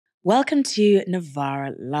Welcome to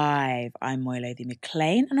Novara Live. I'm Moya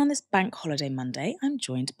Lothian-Mclean, and on this bank holiday Monday, I'm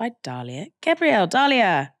joined by Dalia Gebrial.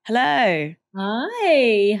 Dalia, hello.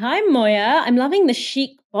 Hi Moya. I'm loving the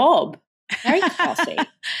chic bob. Very classy.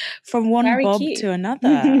 From one Very bob cute. to another.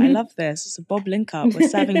 I love this. It's a bob link up. We're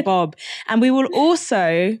serving bob. And we will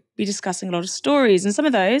also be discussing a lot of stories. And some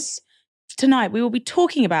of those, tonight, we will be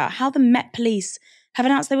talking about how the Met Police have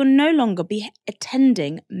announced they will no longer be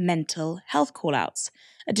attending mental health call-outs.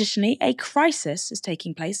 Additionally, a crisis is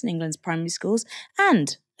taking place in England's primary schools,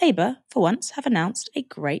 and Labour, for once, have announced a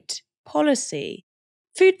great policy.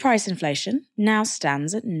 Food price inflation now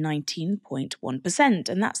stands at 19.1%,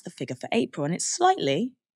 and that's the figure for April, and it's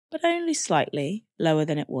slightly, but only slightly, lower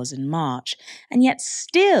than it was in March, and yet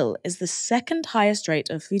still is the second highest rate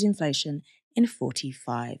of food inflation in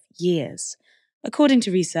 45 years. According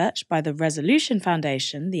to research by the Resolution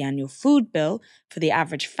Foundation, the annual food bill for the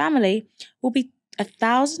average family will be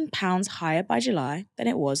 £1,000 higher by July than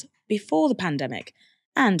it was before the pandemic.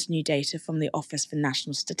 And new data from the Office for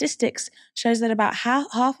National Statistics shows that about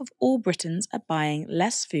half of all Britons are buying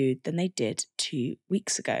less food than they did 2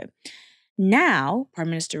 weeks ago. Now, Prime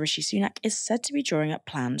Minister Rishi Sunak is said to be drawing up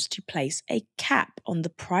plans to place a cap on the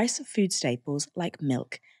price of food staples like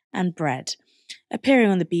milk and bread. Appearing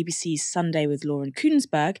on the BBC's Sunday with Lauren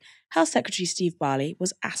Kuensberg, Health Secretary Steve Barley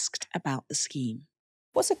was asked about the scheme.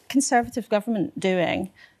 What's a Conservative government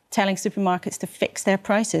doing, telling supermarkets to fix their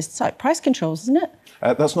prices? It's like price controls, isn't it?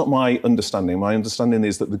 That's not my understanding. My understanding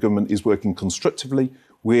is that the government is working constructively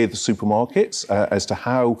with supermarkets as to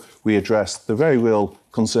how we address the very real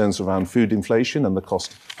concerns around food inflation and the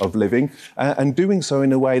cost of living, and doing so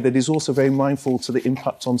in a way that is also very mindful to the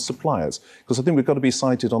impact on suppliers. Because I think we've got to be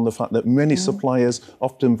cited on the fact that many suppliers,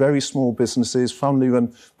 often very small businesses,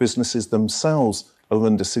 family-run businesses themselves, are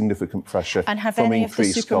under significant pressure. And have from any of the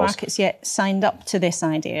increased supermarkets cost. yet signed up to this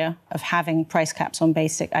idea of having price caps on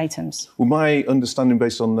basic items? Well, my understanding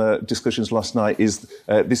based on the discussions last night is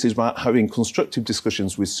this is about having constructive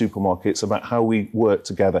discussions with supermarkets about how we work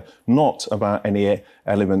together, not about any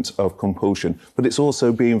element of compulsion. But it's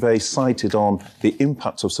also being very cited on the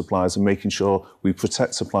impact of suppliers and making sure we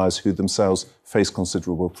protect suppliers who themselves face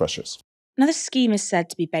considerable pressures. Now, this scheme is said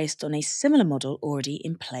to be based on a similar model already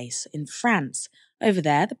in place in France. Over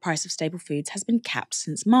there, the price of staple foods has been capped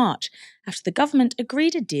since March, after the government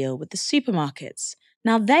agreed a deal with the supermarkets.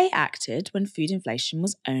 Now, they acted when food inflation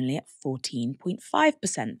was only at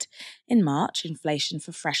 14.5%. In March, inflation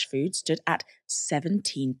for fresh food stood at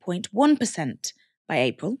 17.1%. By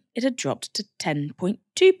April, it had dropped to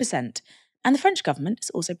 10.2%. And the French government is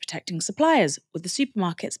also protecting suppliers, with the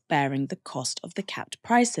supermarkets bearing the cost of the capped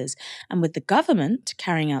prices, and with the government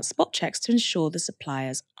carrying out spot checks to ensure the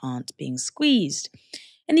suppliers aren't being squeezed.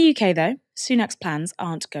 In the UK, though, Sunak's plans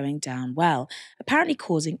aren't going down well, apparently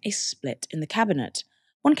causing a split in the cabinet.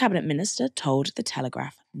 One cabinet minister told The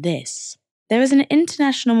Telegraph this: "There is an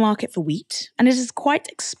international market for wheat, and it is quite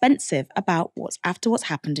expensive after what's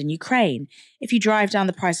happened in Ukraine. If you drive down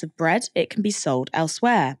the price of bread, it can be sold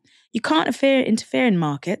elsewhere. You can't interfere in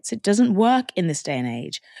markets. It doesn't work in this day and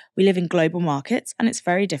age. We live in global markets, and it's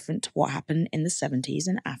very different to what happened in the 70s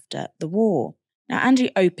and after the war." Now, Andrew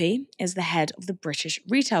Opie is the head of the British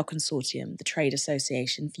Retail Consortium, the trade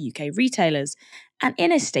association for UK retailers, and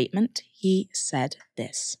in a statement, he said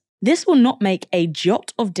this: "This will not make a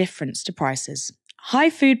jot of difference to prices. High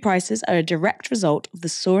food prices are a direct result of the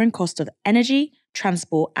soaring cost of energy,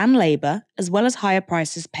 transport and labour, as well as higher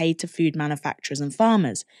prices paid to food manufacturers and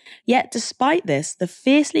farmers. Yet, despite this, the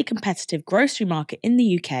fiercely competitive grocery market in the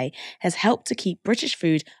UK has helped to keep British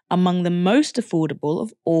food among the most affordable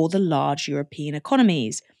of all the large European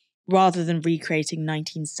economies. Rather than recreating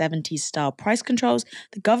 1970s-style price controls,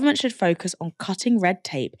 the government should focus on cutting red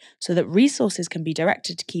tape so that resources can be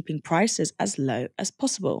directed to keeping prices as low as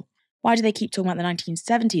possible." Why do they keep talking about the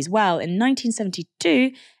 1970s? Well, in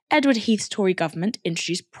 1972, Edward Heath's Tory government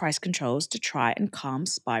introduced price controls to try and calm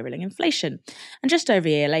spiralling inflation. And just over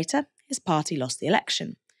a year later, his party lost the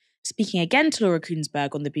election. Speaking again to Laura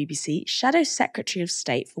Kuensberg on the BBC, Shadow Secretary of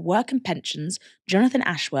State for Work and Pensions, Jonathan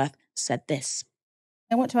Ashworth, said this: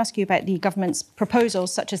 I want to ask you about the government's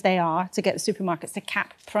proposals, such as they are, to get the supermarkets to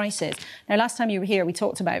cap prices. Now, last time you were here, we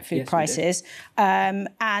talked about food prices,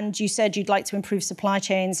 and you said you'd like to improve supply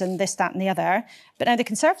chains and this, that and the other. But now the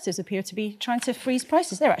Conservatives appear to be trying to freeze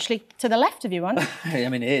prices. They're actually to the left of you, aren't they? I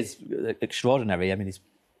mean, it is extraordinary. I mean,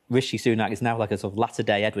 Rishi Sunak is now like a sort of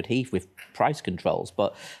latter-day Edward Heath with price controls.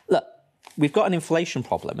 But look, we've got an inflation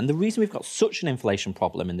problem, and the reason we've got such an inflation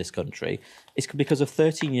problem in this country is because of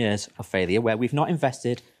 13 years of failure where we've not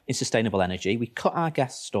invested in sustainable energy, we cut our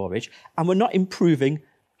gas storage, and we're not improving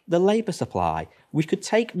the labour supply. We could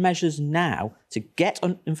take measures now to get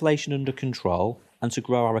inflation under control and to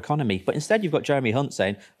grow our economy. But instead, you've got Jeremy Hunt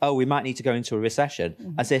saying, oh, we might need to go into a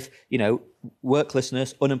recession, as if,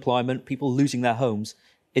 worklessness, unemployment, people losing their homes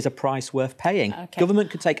is a price worth paying. Okay.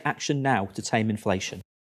 Government could take action now to tame inflation.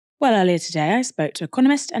 Well, earlier today, I spoke to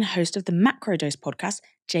economist and host of the Macrodose podcast,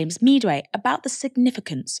 James Meadway, about the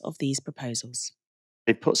significance of these proposals.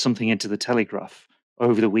 They put something into the Telegraph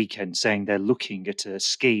over the weekend saying they're looking at a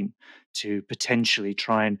scheme to potentially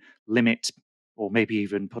try and limit or maybe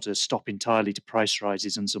even put a stop entirely to price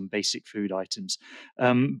rises on some basic food items.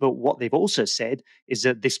 But what they've also said is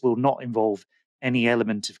that this will not involve any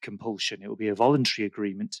element of compulsion. It will be a voluntary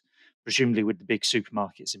agreement, presumably with the big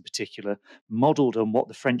supermarkets in particular, modelled on what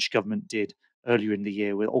the French government did earlier in the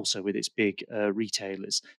year, also with its big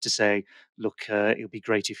retailers, to say, look, it'll be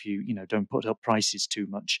great if you don't put up prices too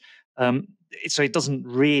much. So it doesn't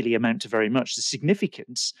really amount to very much. The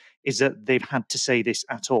significance is that they've had to say this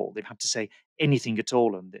at all. They've had to say anything at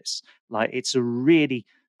all on this. Like, it's a really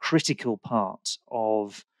critical part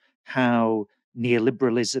of how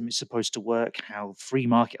neoliberalism is supposed to work, how free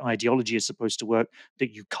market ideology is supposed to work,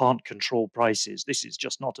 that you can't control prices. This is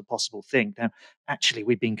just not a possible thing. Now, actually,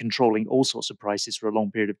 we've been controlling all sorts of prices for a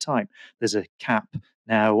long period of time. There's a cap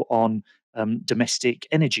now on domestic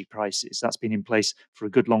energy prices. That's been in place for a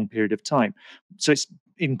good long period of time. So it's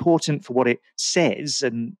important for what it says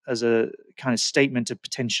and as a kind of statement of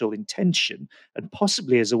potential intention, and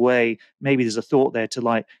possibly as a way, maybe there's a thought there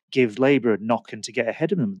to give Labour a knock and to get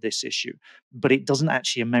ahead of them with this issue. But it doesn't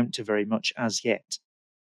actually amount to very much as yet.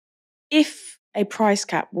 If a price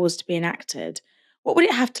cap was to be enacted, what would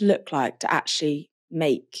it have to look like to actually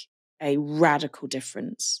make a radical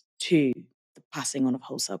difference to the passing on of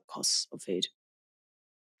wholesale costs of food?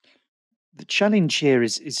 The challenge here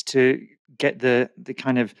is to get the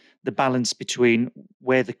kind of the balance between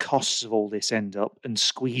where the costs of all this end up and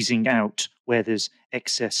squeezing out where there's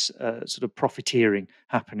excess sort of profiteering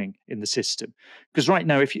happening in the system. Because right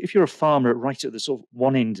now, if you're a farmer right at the sort of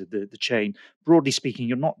one end of the chain, broadly speaking,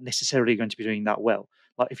 you're not necessarily going to be doing that well.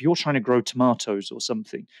 Like, if you're trying to grow tomatoes or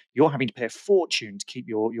something, you're having to pay a fortune to keep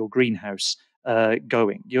your greenhouse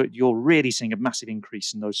going. You're really seeing a massive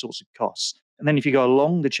increase in those sorts of costs. And then if you go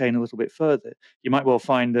along the chain a little bit further, you might well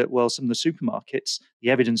find that, some of the supermarkets,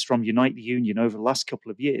 the evidence from Unite the Union over the last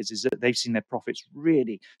couple of years is that they've seen their profits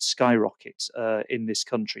really skyrocket in this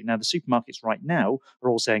country. Now, the supermarkets right now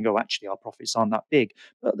are all saying, oh, actually, our profits aren't that big.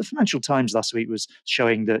 But the Financial Times last week was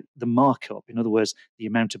showing that the markup, in other words, the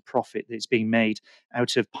amount of profit that's being made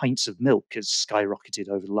out of pints of milk has skyrocketed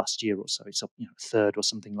over the last year or so. It's up a third or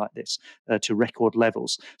something like this to record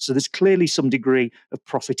levels. So there's clearly some degree of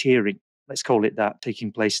profiteering, let's call it that, taking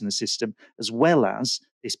place in the system, as well as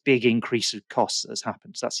this big increase of costs that has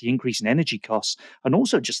happened. So that's the increase in energy costs, and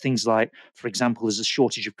also just things like, for example, there's a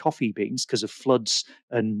shortage of coffee beans because of floods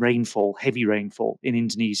and rainfall, heavy rainfall in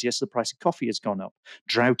Indonesia. So the price of coffee has gone up.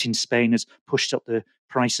 Drought in Spain has pushed up the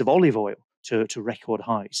price of olive oil to record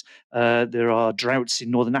highs. There are droughts in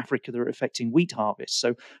Northern Africa that are affecting wheat harvests.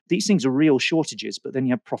 So these things are real shortages, but then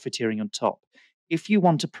you have profiteering on top. If you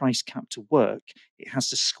want a price cap to work, it has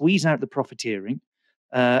to squeeze out the profiteering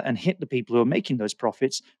and hit the people who are making those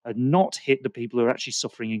profits and not hit the people who are actually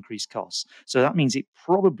suffering increased costs. So that means it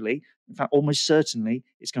probably, in fact, almost certainly,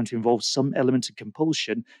 it's going to involve some element of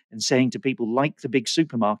compulsion and saying to people like the big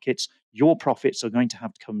supermarkets, your profits are going to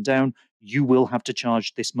have to come down. You will have to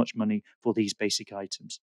charge this much money for these basic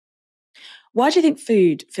items. Why do you think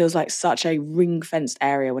food feels like such a ring-fenced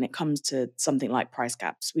area when it comes to something like price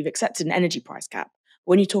caps? We've accepted an energy price cap.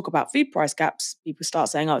 When you talk about food price caps, people start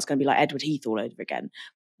saying, oh, it's going to be like Edward Heath all over again.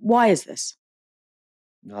 Why is this?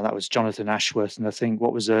 No, that was Jonathan Ashworth, and I think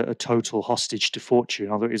what was a total hostage to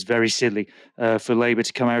fortune. Although it was very silly for Labour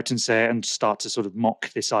to come out and say and start to sort of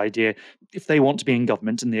mock this idea. If they want to be in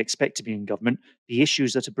government and they expect to be in government, the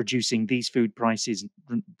issues that are producing these food price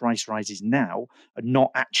rises now are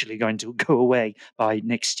not actually going to go away by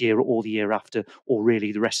next year or the year after, or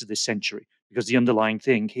really the rest of this century. Because the underlying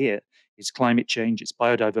thing here is climate change, it's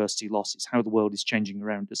biodiversity loss, it's how the world is changing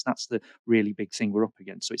around us. That's the really big thing we're up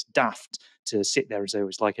against. So it's daft to sit there and say, oh,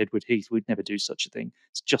 it's like Edward Heath, we'd never do such a thing.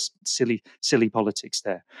 It's just silly politics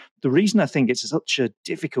there. The reason I think it's such a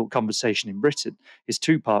difficult conversation in Britain is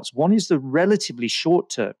two parts. One is the relatively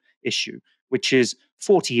short-term issue, which is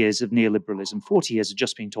 40 years of neoliberalism, 40 years of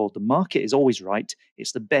just being told the market is always right,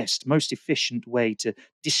 it's the best, most efficient way to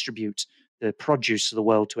distribute the produce of the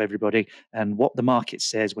world to everybody, and what the market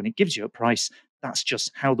says when it gives you a price, that's just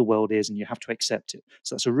how the world is and you have to accept it.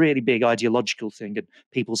 So that's a really big ideological thing in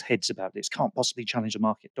people's heads about this. Can't possibly challenge the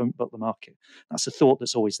market, don't buck the market. That's a thought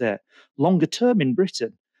that's always there. Longer term in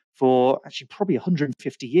Britain, for actually probably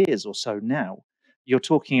 150 years or so now. You're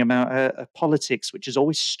talking about a politics which has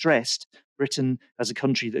always stressed Britain as a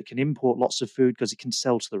country that can import lots of food because it can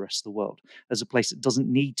sell to the rest of the world, as a place that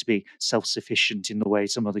doesn't need to be self-sufficient in the way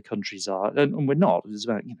some other countries are. And we're not. There's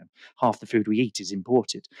about, half the food we eat is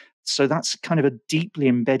imported. So that's kind of a deeply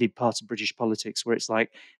embedded part of British politics where it's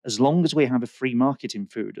like, as long as we have a free market in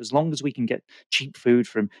food, as long as we can get cheap food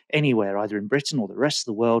from anywhere, either in Britain or the rest of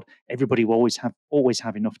the world, everybody will always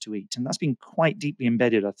have enough to eat. And that's been quite deeply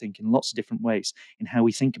embedded, I think, in lots of different ways in how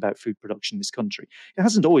we think about food production in this country. It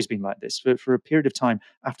hasn't always been like this. For a period of time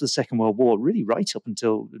after the Second World War, really right up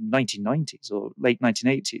until the 1990s or late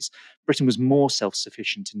 1980s, Britain was more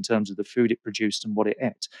self-sufficient in terms of the food it produced and what it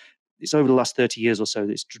ate. It's over the last 30 years or so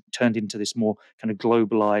that it's turned into this more kind of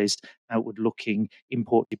globalized, outward-looking,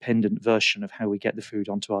 import-dependent version of how we get the food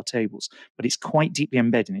onto our tables. But it's quite deeply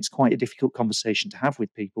embedded, and it's quite a difficult conversation to have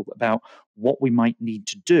with people about what we might need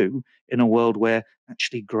to do in a world where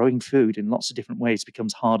actually growing food in lots of different ways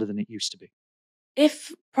becomes harder than it used to be.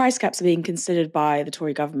 If price caps are being considered by the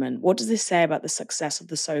Tory government, what does this say about the success of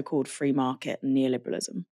the so-called free market and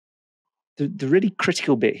neoliberalism? The really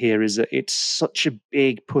critical bit here is that it's such a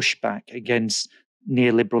big pushback against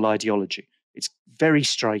neoliberal ideology. It's very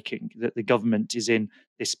striking that the government is in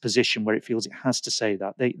this position where it feels it has to say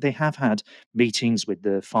that. They have had meetings with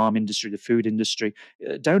the farm industry, the food industry,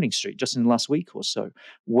 Downing Street, just in the last week or so,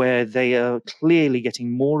 where they are clearly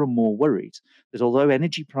getting more and more worried that although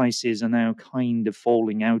energy prices are now kind of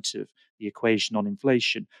falling out of the equation on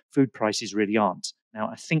inflation, food prices really aren't. Now,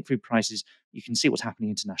 I think food prices, you can see what's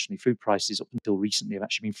happening internationally. Food prices up until recently have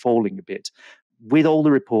actually been falling a bit. With all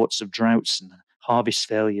the reports of droughts and harvest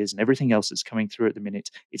failures and everything else that's coming through at the minute,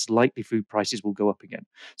 it's likely food prices will go up again.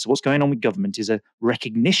 So what's going on with government is a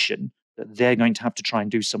recognition that they're going to have to try and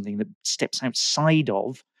do something that steps outside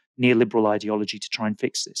of neoliberal ideology to try and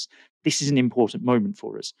fix this. This is an important moment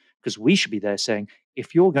for us because we should be there saying,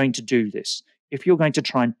 if you're going to do this, if you're going to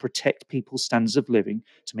try and protect people's standards of living,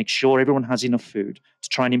 to make sure everyone has enough food, to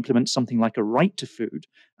try and implement something like a right to food,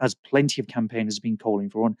 as plenty of campaigners have been calling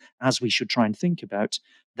for, and as we should try and think about,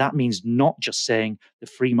 that means not just saying the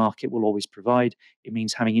free market will always provide. It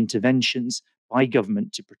means having interventions by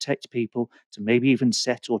government to protect people, to maybe even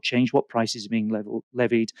set or change what prices are being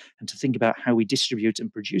levied, and to think about how we distribute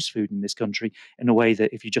and produce food in this country in a way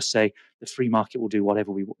that if you just say the free market will do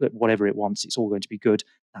whatever it wants, it's all going to be good,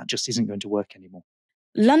 that just isn't going to work anymore.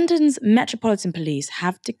 London's Metropolitan Police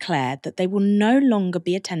have declared that they will no longer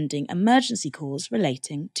be attending emergency calls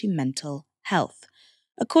relating to mental health.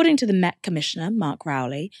 According to the Met Commissioner, Mark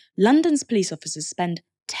Rowley, London's police officers spend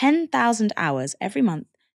 10,000 hours every month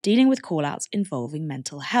dealing with call-outs involving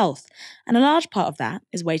mental health, and a large part of that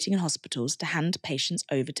is waiting in hospitals to hand patients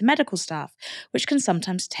over to medical staff, which can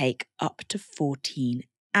sometimes take up to 14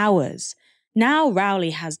 hours. Now Rowley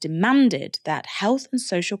has demanded that Health and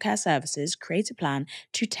Social Care Services create a plan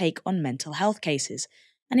to take on mental health cases,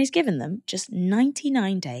 and he's given them just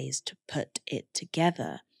 99 days to put it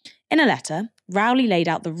together. In a letter, Rowley laid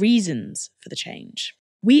out the reasons for the change.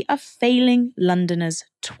 We are failing Londoners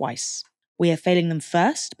twice. We are failing them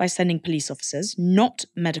first by sending police officers, not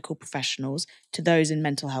medical professionals, to those in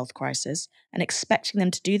mental health crisis and expecting them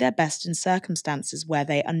to do their best in circumstances where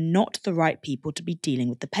they are not the right people to be dealing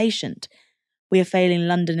with the patient. We are failing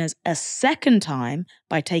Londoners a second time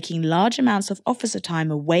by taking large amounts of officer time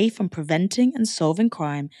away from preventing and solving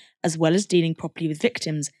crime, as well as dealing properly with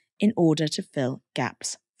victims in order to fill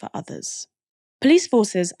gaps for others. Police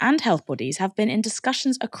forces and health bodies have been in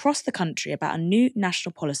discussions across the country about a new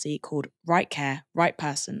national policy called Right Care, Right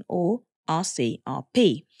Person, or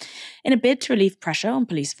RCRP. In a bid to relieve pressure on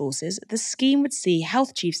police forces, the scheme would see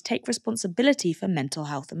health chiefs take responsibility for mental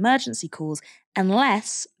health emergency calls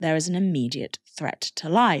unless there is an immediate threat to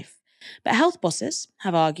life. But health bosses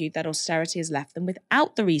have argued that austerity has left them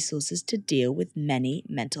without the resources to deal with many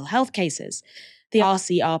mental health cases. The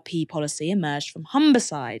RCRP policy emerged from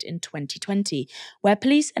Humberside in 2020, where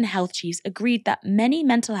police and health chiefs agreed that many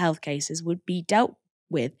mental health cases would be dealt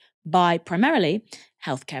with by primarily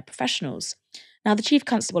healthcare professionals. Now, the Chief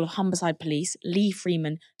Constable of Humberside Police, Lee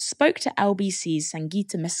Freeman, spoke to LBC's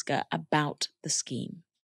Sangeeta Miska about the scheme.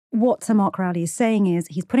 What Sir Mark Rowley is saying is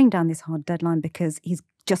he's putting down this hard deadline because he's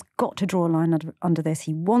just got to draw a line under this.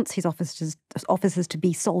 He wants his officers to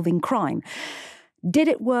be solving crime. Did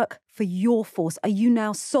it work for your force? Are you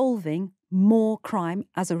now solving more crime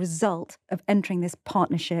as a result of entering this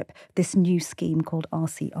partnership, this new scheme called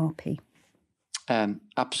RCRP?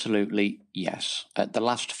 Absolutely, yes. At the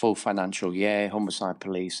last full financial year, Humberside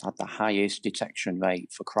Police had the highest detection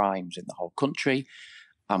rate for crimes in the whole country,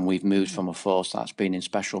 and we've moved from a force that's been in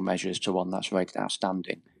special measures to one that's rated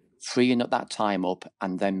outstanding. freeing up that time up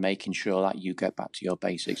and then making sure that you get back to your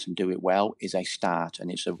basics and do it well is a start,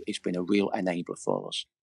 and it's been a real enabler for us.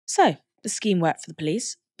 So, the scheme worked for the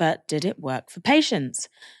police, but did it work for patients?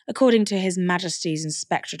 According to His Majesty's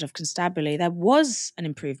Inspectorate of Constabulary, there was an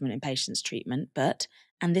improvement in patients' treatment, but,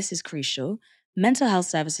 and this is crucial, mental health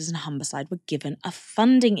services in Humberside were given a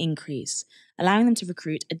funding increase, allowing them to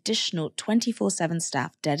recruit additional 24/7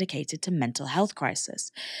 staff dedicated to mental health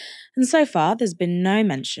crisis. And so far, there's been no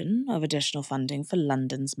mention of additional funding for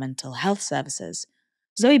London's mental health services.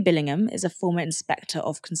 Zoe Billingham is a former Inspector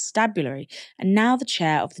of Constabulary and now the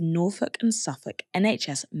chair of the Norfolk and Suffolk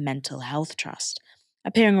NHS Mental Health Trust.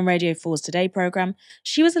 Appearing on Radio 4's Today programme,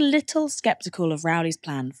 she was a little sceptical of Rowley's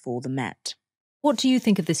plan for the Met. What do you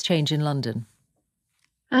think of this change in London?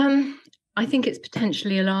 I think it's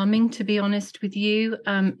potentially alarming, to be honest with you.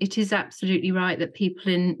 It is absolutely right that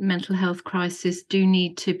people in mental health crisis do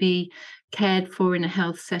need to be cared for in a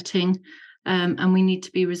health setting. And we need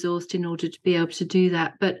to be resourced in order to be able to do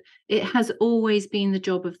that. But it has always been the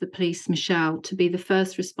job of the police, Michelle, to be the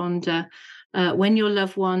first responder when your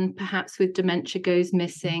loved one, perhaps with dementia, goes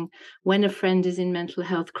missing, when a friend is in mental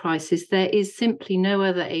health crisis. There is simply no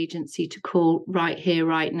other agency to call right here,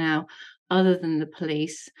 right now, other than the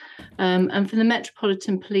police. And for the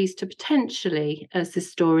Metropolitan Police to potentially, as this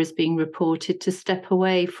story is being reported, to step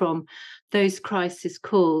away from those crisis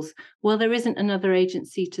calls, well, there isn't another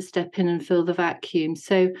agency to step in and fill the vacuum.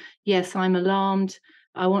 So, yes, I'm alarmed.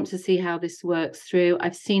 I want to see how this works through.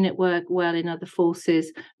 I've seen it work well in other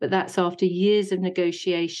forces, but that's after years of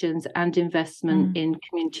negotiations and investment in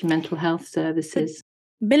community mental health services.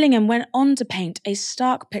 Billingham went on to paint a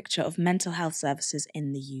stark picture of mental health services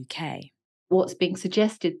in the UK. What's being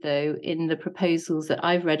suggested, though, in the proposals that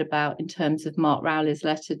I've read about in terms of Mark Rowley's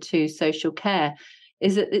letter to social care,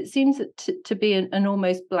 is that it seems to be an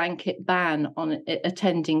almost blanket ban on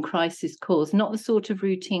attending crisis calls, not the sort of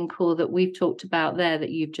routine call that we've talked about there that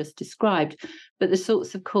you've just described, but the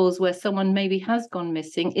sorts of calls where someone maybe has gone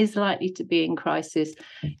missing, is likely to be in crisis.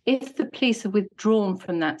 If the police are withdrawn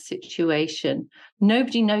from that situation,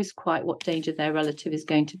 nobody knows quite what danger their relative is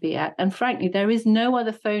going to be at. And frankly, there is no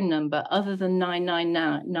other phone number other than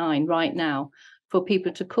 999 right now for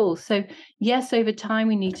people to call. So yes, over time,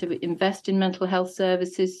 we need to invest in mental health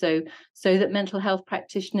services so that mental health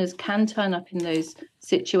practitioners can turn up in those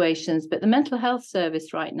situations. But the mental health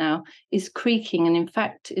service right now is creaking, and in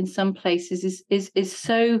fact, in some places is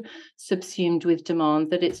so subsumed with demand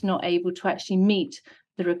that it's not able to actually meet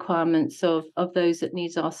the requirements of those that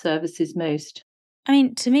need our services most. I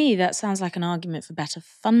mean, to me, that sounds like an argument for better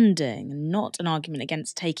funding, and not an argument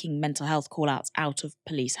against taking mental health call-outs out of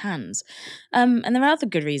police hands. And there are other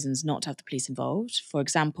good reasons not to have the police involved. For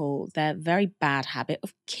example, their very bad habit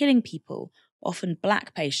of killing people, often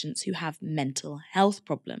black patients who have mental health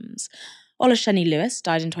problems. Olusheni Lewis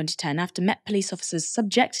died in 2010 after Met police officers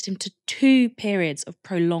subjected him to 2 periods of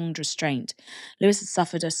prolonged restraint. Lewis had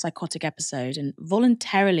suffered a psychotic episode and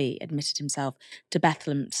voluntarily admitted himself to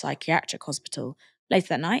Bethlehem Psychiatric Hospital. Later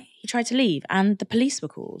that night, he tried to leave and the police were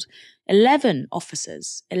called. 11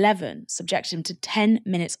 officers, subjected him to 10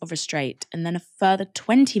 minutes of restraint and then a further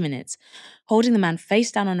 20 minutes, holding the man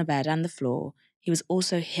face down on a bed and the floor. He was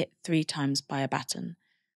also hit 3 times by a baton.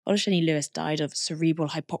 Olusheni Lewis died of cerebral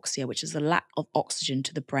hypoxia, which is the lack of oxygen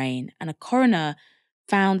to the brain, and a coroner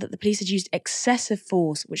found that the police had used excessive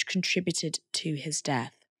force, which contributed to his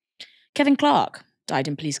death. Kevin Clark died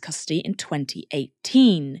in police custody in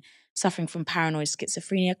 2018. Suffering from paranoid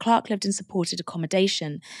schizophrenia, Clark lived in supported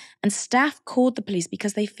accommodation, and staff called the police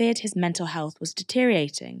because they feared his mental health was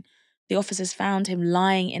deteriorating. The officers found him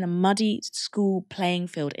lying in a muddy school playing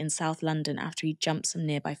field in South London after he jumped some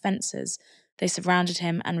nearby fences. They surrounded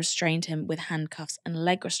him and restrained him with handcuffs and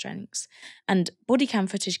leg restraints. And body cam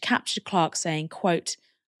footage captured Clark saying, quote,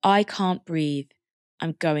 "I can't breathe.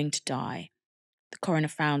 I'm going to die." The coroner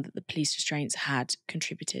found that the police restraints had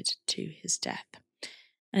contributed to his death.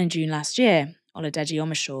 And in June last year, Oladeji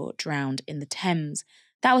Omishaw drowned in the Thames.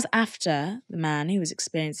 That was after the man, who was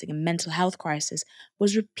experiencing a mental health crisis,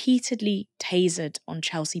 was repeatedly tasered on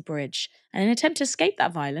Chelsea Bridge. And in an attempt to escape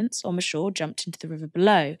that violence, Omishaw jumped into the river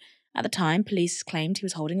below. At the time, police claimed he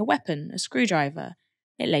was holding a weapon, a screwdriver.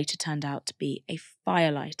 It later turned out to be a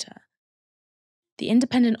firelighter. The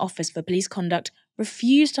Independent Office for Police Conduct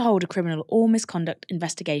refused to hold a criminal or misconduct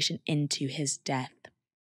investigation into his death.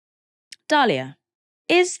 Dalia,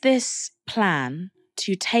 is this plan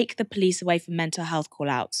to take the police away from mental health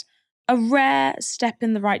call-outs a rare step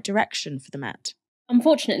in the right direction for the Met?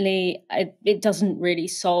 Unfortunately, it doesn't really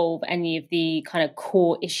solve any of the kind of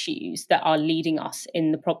core issues that are leading us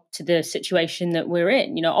in to the situation that we're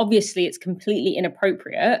in. You know, obviously, it's completely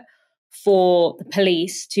inappropriate for the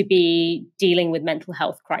police to be dealing with mental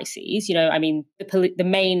health crises. You know, I mean, the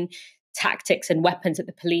main tactics and weapons that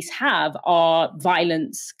the police have are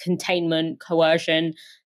violence, containment, coercion.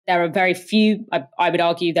 There are very few, I would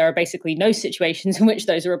argue, there are basically no situations in which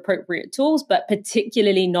those are appropriate tools, but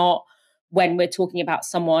particularly not when we're talking about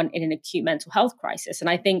someone in an acute mental health crisis. And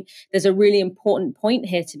I think there's a really important point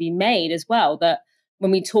here to be made as well, that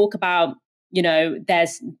when we talk about, you know,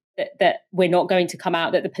 that we're not going to come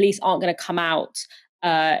out, that the police aren't going to come out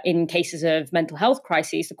in cases of mental health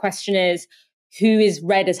crises. The question is, who is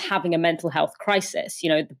read as having a mental health crisis? You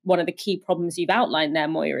know, one of the key problems you've outlined there,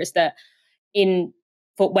 Moya, is that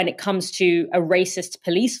when it comes to a racist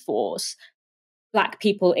police force, Black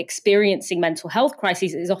people experiencing mental health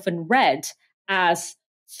crises is often read as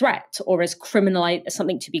threat or as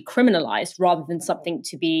something to be criminalized rather than something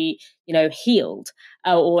to be, you know, healed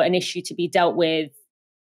or an issue to be dealt with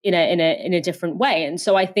in a different way. And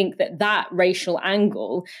so I think that racial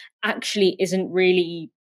angle actually isn't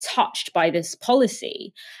really touched by this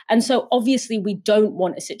policy. And so obviously we don't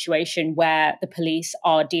want a situation where the police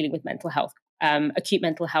are dealing with mental health, acute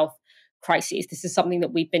mental health crises. This is something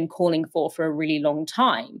that we've been calling for a really long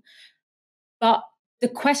time. But the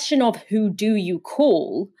question of who do you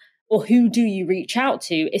call or who do you reach out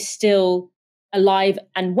to is still alive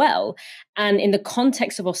and well. And in the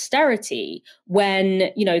context of austerity,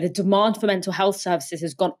 when, you know, the demand for mental health services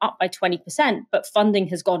has gone up by 20%, but funding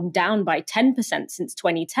has gone down by 10% since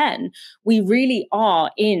 2010, we really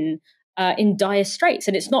are in dire straits.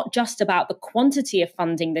 And it's not just about the quantity of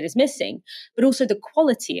funding that is missing, but also the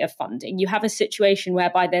quality of funding. You have a situation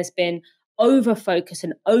whereby there's been over-focus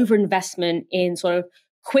and over-investment in sort of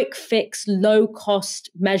quick fix,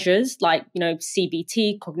 low-cost measures like, you know,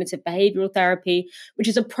 CBT, cognitive behavioral therapy, which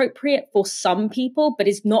is appropriate for some people, but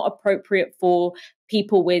is not appropriate for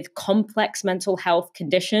people with complex mental health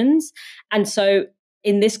conditions. And so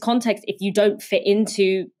in this context, if you don't fit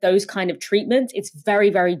into those kind of treatments, it's very,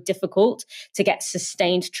 very difficult to get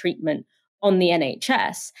sustained treatment on the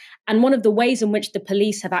NHS. And one of the ways in which the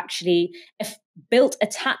police have actually built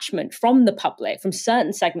attachment from the public, from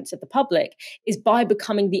certain segments of the public, is by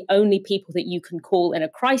becoming the only people that you can call in a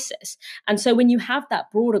crisis. And so when you have that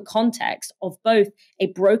broader context of both a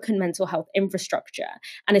broken mental health infrastructure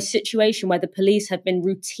and a situation where the police have been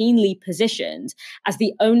routinely positioned as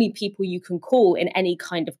the only people you can call in any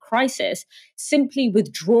kind of crisis, simply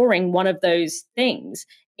withdrawing one of those things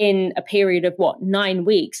in a period of 9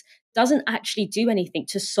 weeks doesn't actually do anything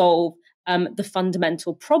to solve the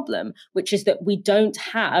fundamental problem, which is that we don't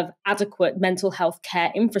have adequate mental health care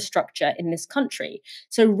infrastructure in this country.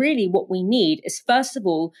 So really what we need is, first of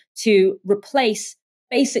all, to replace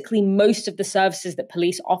basically most of the services that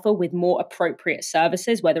police offer with more appropriate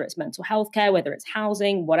services, whether it's mental health care, whether it's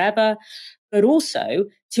housing, whatever, but also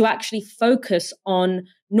to actually focus on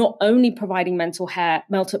not only providing mental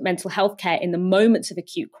health care in the moments of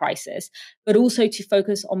acute crisis, but also to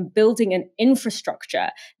focus on building an infrastructure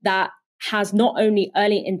that has not only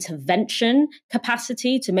early intervention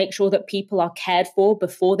capacity to make sure that people are cared for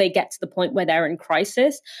before they get to the point where they're in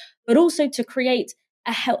crisis, but also to create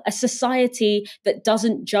a society that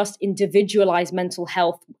doesn't just individualize mental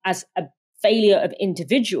health as a failure of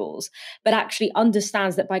individuals, but actually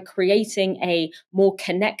understands that by creating a more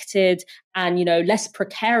connected and, you know, less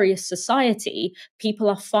precarious society, people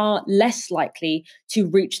are far less likely to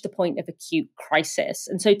reach the point of acute crisis.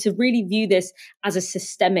 And so to really view this as a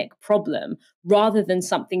systemic problem rather than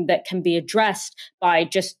something that can be addressed by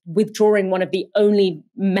just withdrawing one of the only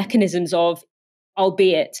mechanisms of,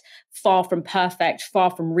 albeit far from perfect,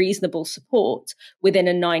 far from reasonable support within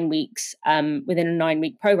a 9 weeks, within a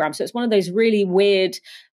 9-week program. So it's one of those really weird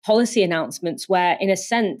policy announcements where, in a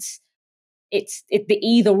sense, the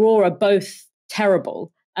either or are both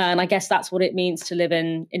terrible. And I guess that's what it means to live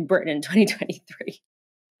in Britain in 2023.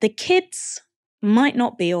 The kids might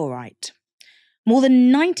not be all right. More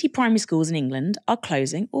than 90 primary schools in England are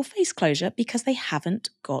closing or face closure because they haven't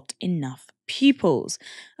got enough pupils.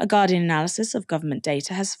 A Guardian analysis of government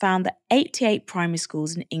data has found that 88 primary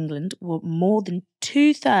schools in England were more than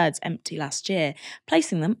 2/3 empty last year,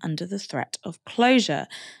 placing them under the threat of closure.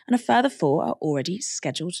 And a further 4 are already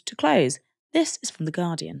scheduled to close. This is from The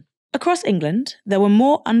Guardian. Across England, there were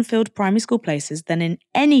more unfilled primary school places than in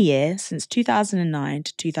any year since 2009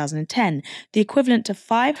 to 2010, the equivalent to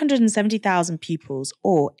 570,000 pupils,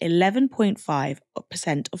 or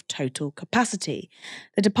 11.5% of total capacity.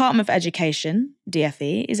 The Department of Education,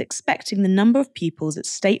 DfE, is expecting the number of pupils at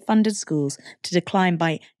state-funded schools to decline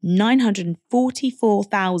by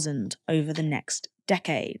 944,000 over the next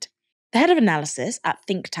decade. The head of analysis at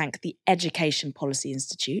think tank the Education Policy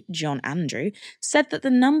Institute, John Andrew, said that the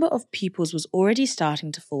number of pupils was already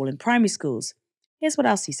starting to fall in primary schools. Here's what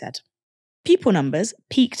else he said. Pupil numbers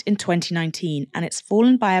peaked in 2019 and it's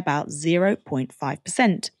fallen by about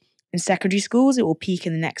 0.5%. In secondary schools, it will peak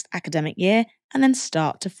in the next academic year and then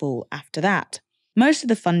start to fall after that. Most of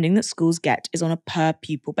the funding that schools get is on a per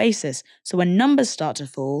pupil basis, so when numbers start to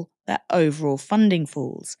fall, their overall funding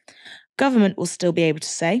falls. Government will still be able to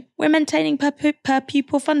say, we're maintaining per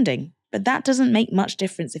pupil funding, but that doesn't make much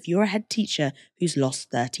difference if you're a head teacher who's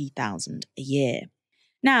lost $30,000 a year.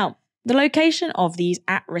 Now, the location of these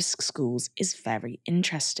at-risk schools is very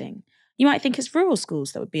interesting. You might think it's rural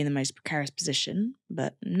schools that would be in the most precarious position,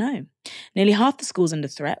 but no. Nearly half the schools under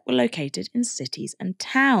threat were located in cities and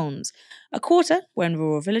towns. A quarter were in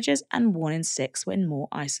rural villages and 1 in 6 were in more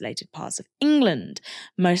isolated parts of England.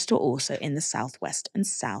 Most were also in the southwest and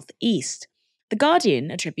southeast. The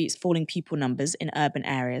Guardian attributes falling pupil numbers in urban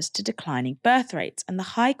areas to declining birth rates and the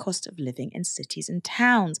high cost of living in cities and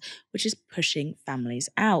towns, which is pushing families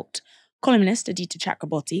out. Columnist Aditya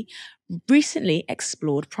Chakraborty recently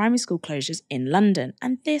explored primary school closures in London,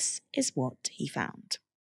 and this is what he found.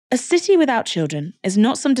 A city without children is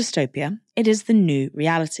not some dystopia, it is the new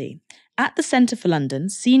reality. At the Centre for London,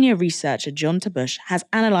 senior researcher John Tabush has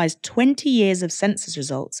analysed 20 years of census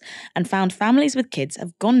results and found families with kids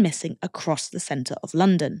have gone missing across the centre of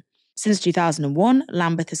London. Since 2001,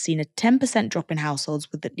 Lambeth has seen a 10% drop in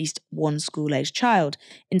households with at least one school-aged child.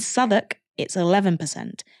 In Southwark, it's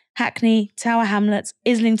 11%. Hackney, Tower Hamlets,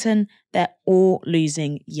 Islington, they're all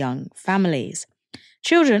losing young families.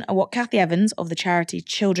 Children are what Cathy Evans of the charity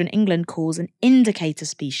Children England calls an indicator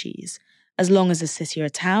species. As long as a city or a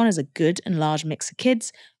town has a good and large mix of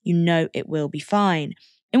kids, you know it will be fine.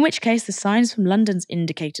 In which case, the signs from London's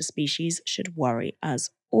indicator species should worry us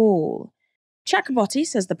all. Chakraborty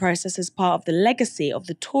says the process is part of the legacy of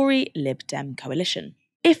the Tory Lib Dem coalition.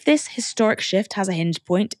 If this historic shift has a hinge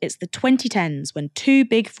point, it's the 2010s when two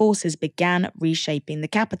big forces began reshaping the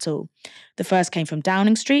capital. The first came from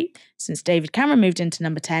Downing Street. Since David Cameron moved into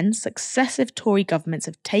number 10, successive Tory governments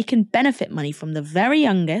have taken benefit money from the very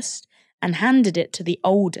youngest and handed it to the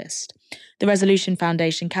oldest. The Resolution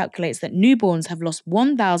Foundation calculates that newborns have lost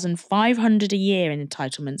 $1,500 a year in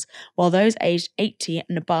entitlements, while those aged 80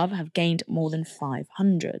 and above have gained more than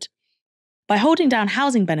 500. By holding down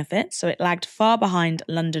housing benefits, so it lagged far behind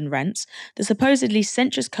London rents, the supposedly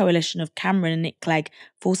centrist coalition of Cameron and Nick Clegg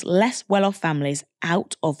forced less well-off families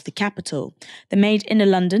out of the capital. They made inner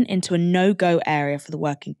London into a no-go area for the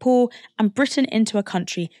working poor and Britain into a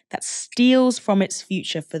country that steals from its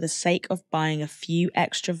future for the sake of buying a few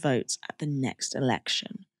extra votes at the next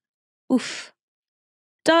election. Oof.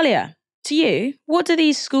 Dalia, to you, what do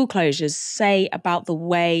these school closures say about the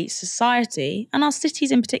way society, and our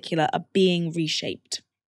cities in particular, are being reshaped?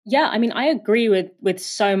 Yeah, I mean, I agree with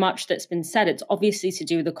so much that's been said. It's obviously to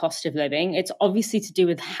do with the cost of living. It's obviously to do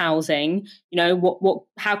with housing. You know,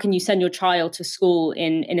 how can you send your child to school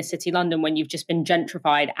in inner city London when you've just been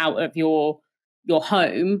gentrified out of your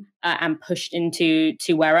home and pushed into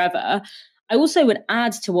wherever? I also would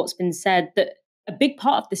add to what's been said that a big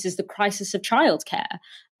part of this is the crisis of childcare.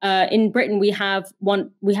 In Britain, we have one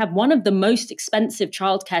of the most expensive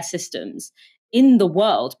childcare systems in the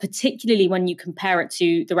world, particularly when you compare it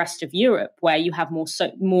to the rest of Europe, where you have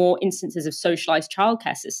more instances of socialized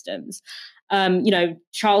childcare systems.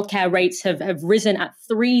 Childcare rates have risen at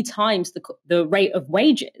 3 times the rate of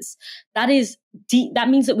wages. That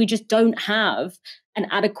means that we just don't have an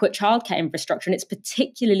adequate childcare infrastructure, and it's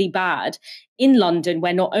particularly bad in London,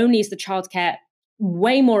 where not only is the childcare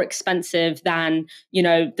way more expensive than,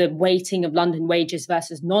 the weighting of London wages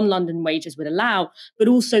versus non-London wages would allow, but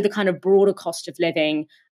also the kind of broader cost of living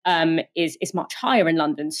is much higher in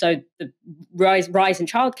London. So the rise in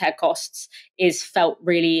childcare costs is felt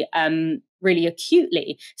really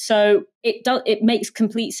acutely. So it makes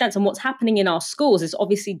complete sense. And what's happening in our schools is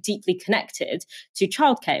obviously deeply connected to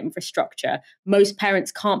childcare infrastructure. Most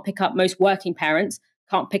working parents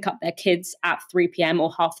can't pick up their kids at 3 p.m.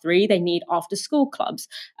 or 3:30. They need after school clubs.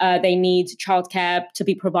 They need childcare to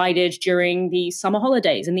be provided during the summer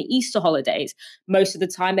holidays and the Easter holidays. Most of the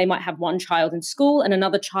time, they might have one child in school and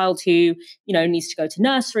another child who, needs to go to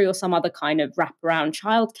nursery or some other kind of wraparound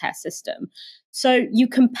childcare system. So you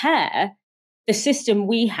compare the system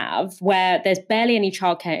we have where there's barely any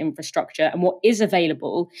childcare infrastructure and what is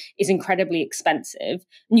available is incredibly expensive.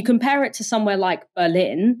 And you compare it to somewhere like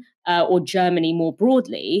Berlin or Germany more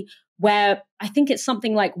broadly, where I think it's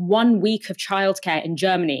something like 1 week of childcare in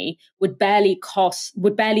Germany would barely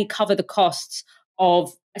cover the costs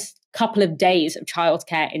of a couple of days of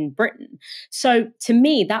childcare in Britain. So to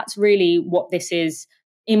me, that's really what this is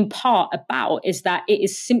in part about, is that it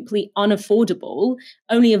is simply unaffordable.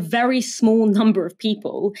 Only a very small number of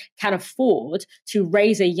people can afford to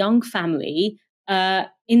raise a young family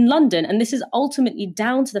in London. And this is ultimately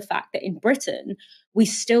down to the fact that in Britain, we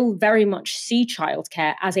still very much see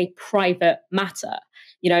childcare as a private matter.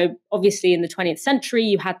 Obviously in the 20th century,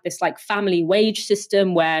 you had this like family wage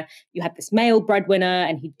system where you had this male breadwinner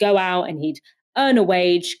and he'd go out and he'd earn a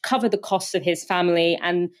wage, cover the costs of his family,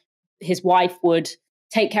 and his wife would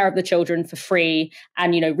take care of the children for free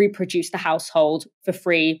and, reproduce the household for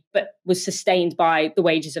free, but was sustained by the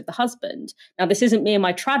wages of the husband. Now, this isn't me and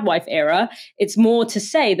my trad wife era. It's more to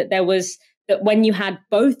say that that when you had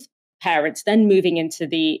both parents then moving into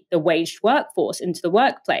the waged workforce, into the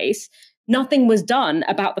workplace, nothing was done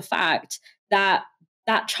about the fact that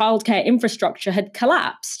childcare infrastructure had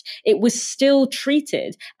collapsed. It was still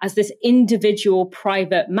treated as this individual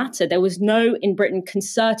private matter. There was no, in Britain,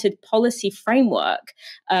 concerted policy framework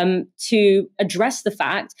to address the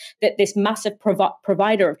fact that this massive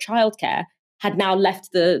provider of childcare had now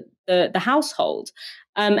left the household.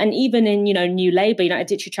 And even in, New Labour,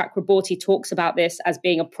 Aditya Chakraborty talks about this as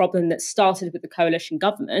being a problem that started with the coalition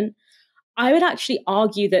government. I would actually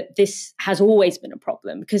argue that this has always been a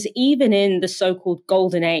problem, because even in the so-called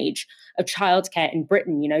golden age of childcare in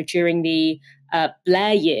Britain, during the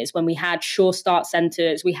Blair years, when we had Sure Start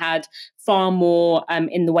centres, we had far more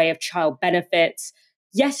in the way of child benefits.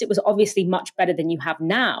 Yes, it was obviously much better than you have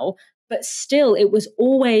now, but still it was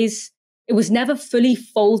never fully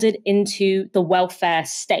folded into the welfare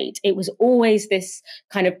state. It was always this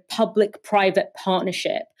kind of public-private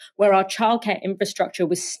partnership where our childcare infrastructure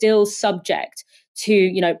was still subject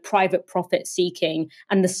to, private profit seeking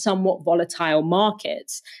and the somewhat volatile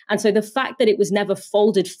markets. And so the fact that it was never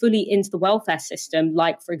folded fully into the welfare system,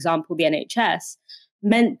 like, for example, the NHS,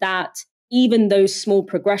 meant that even those small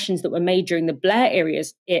progressions that were made during the Blair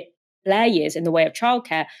years in the way of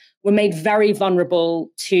childcare were made very vulnerable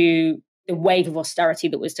to the wave of austerity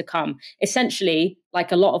that was to come. Essentially,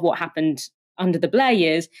 like a lot of what happened under the Blair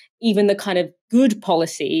years, even the kind of good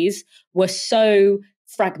policies were so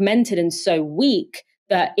fragmented and so weak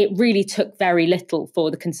that it really took very little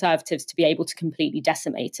for the Conservatives to be able to completely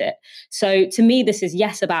decimate it. So to me, this is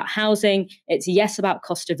yes about housing, it's yes about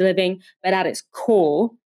cost of living, but at its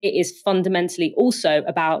core, it is fundamentally also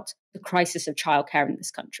about the crisis of childcare in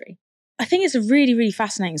this country. I think it's a really, really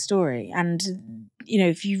fascinating story. And,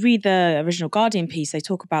 if you read the original Guardian piece, they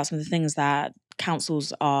talk about some of the things that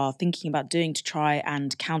councils are thinking about doing to try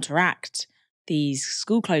and counteract these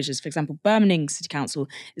school closures. For example, Birmingham City Council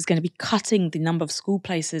is going to be cutting the number of school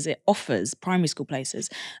places it offers, primary school places,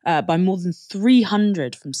 by more than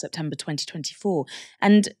 300 from September 2024.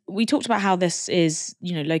 And we talked about how this is,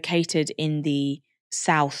 located in the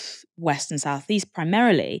south, west and southeast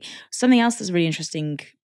primarily. Something else that's really interesting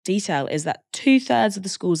detail is that 2/3 of the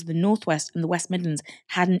schools in the Northwest and the West Midlands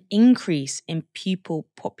had an increase in pupil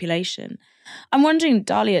population. I'm wondering,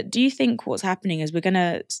 Dalia, do you think what's happening is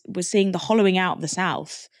we're seeing the hollowing out of the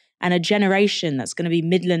South and a generation that's going to be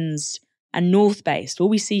Midlands and North based? Will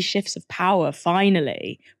we see shifts of power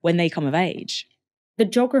finally when they come of age? The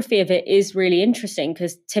geography of it is really interesting,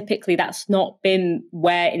 because typically that's not been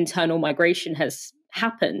where internal migration has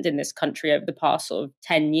happened in this country over the past sort of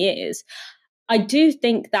 10 years. I do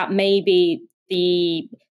think that maybe the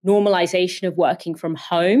normalization of working from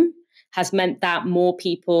home has meant that more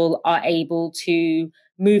people are able to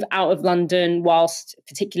move out of London, whilst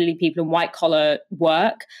particularly people in white collar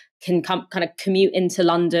work can kind of commute into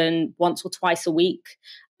London once or twice a week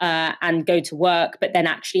and go to work, but then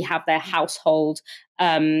actually have their household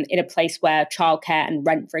in a place where childcare and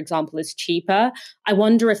rent, for example, is cheaper. I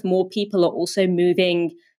wonder if more people are also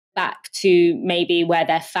moving back to maybe where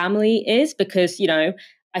their family is, because,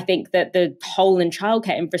 I think that the hole in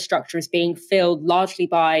childcare infrastructure is being filled largely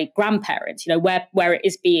by grandparents. Where it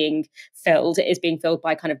is being filled, it is being filled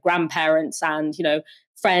by kind of grandparents and,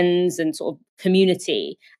 friends and sort of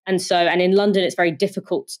community. And in London, it's very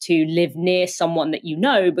difficult to live near someone that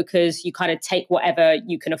because you kind of take whatever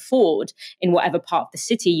you can afford in whatever part of the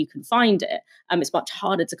city you can find it. It's much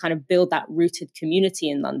harder to kind of build that rooted community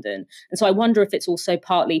in London. And so I wonder if it's also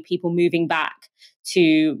partly people moving back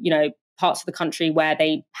to, parts of the country where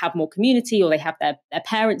they have more community, or they have their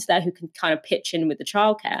parents there who can kind of pitch in with the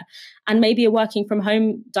childcare, and maybe a working from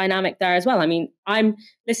home dynamic there as well. I mean,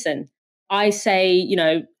 I say,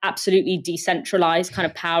 absolutely decentralized kind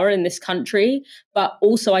of power in this country, but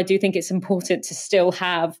also I do think it's important to still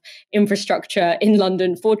have infrastructure in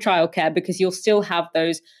London for childcare, because you'll still have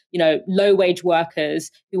those, low wage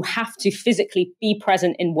workers who have to physically be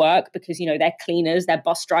present in work because, they're cleaners, they're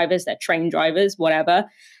bus drivers, they're train drivers, whatever.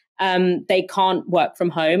 They can't work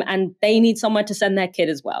from home and they need somewhere to send their kid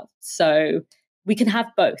as well. So we can have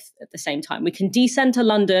both at the same time. We can decenter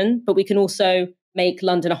London, but we can also make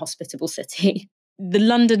London a hospitable city. The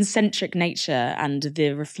London-centric nature and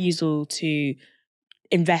the refusal to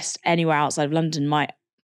invest anywhere outside of London might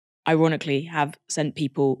ironically have sent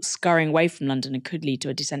people scurrying away from London and could lead to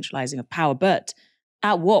a decentralising of power. But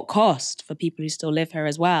at what cost for people who still live here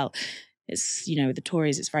as well? It's, with the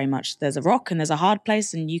Tories, it's very much there's a rock and there's a hard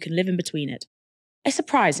place and you can live in between it. A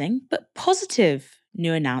surprising but positive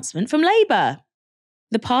new announcement from Labour.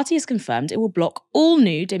 The party has confirmed it will block all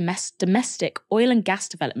new domestic oil and gas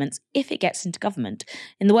developments if it gets into government.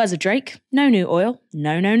 In the words of Drake, no new oil,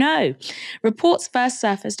 no, no, no. Reports first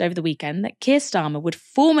surfaced over the weekend that Keir Starmer would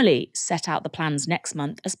formally set out the plans next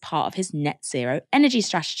month as part of his net zero energy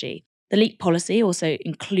strategy. The leaked policy also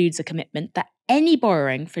includes a commitment that any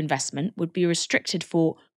borrowing for investment would be restricted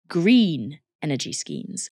for green energy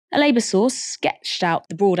schemes. A Labour source sketched out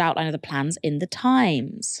the broad outline of the plans in The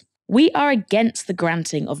Times. We are against the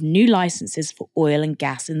granting of new licences for oil and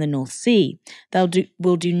gas in the North Sea.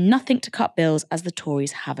 Will do nothing to cut bills, as the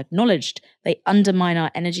Tories have acknowledged. They undermine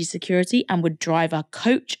our energy security and would drive our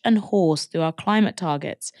coach and horse through our climate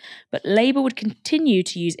targets. But Labour would continue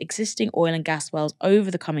to use existing oil and gas wells over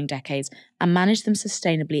the coming decades and manage them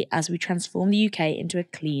sustainably as we transform the UK into a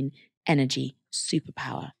clean energy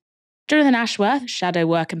superpower. Jonathan Ashworth, Shadow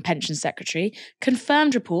Work and Pension Secretary,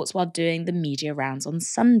 confirmed reports while doing the media rounds on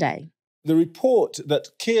Sunday. The report that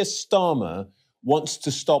Keir Starmer wants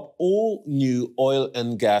to stop all new oil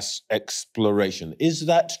and gas exploration. Is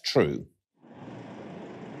that true?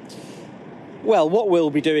 Well, what we'll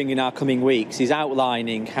be doing in our coming weeks is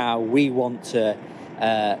outlining how we want to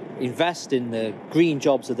invest in the green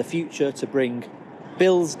jobs of the future to bring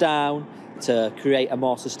bills down, to create a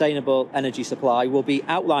more sustainable energy supply. We'll be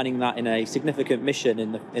outlining that in a significant mission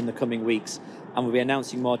in the coming weeks, and we'll be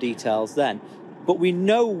announcing more details then. But we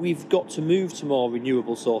know we've got to move to more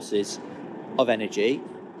renewable sources of energy.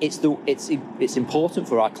 It's important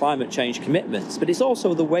for our climate change commitments, but it's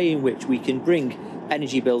also the way in which we can bring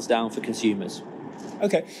energy bills down for consumers.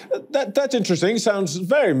 Okay, that's interesting. Sounds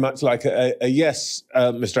very much like a yes,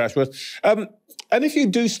 Mr. Ashworth. And if you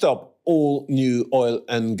do stop all new oil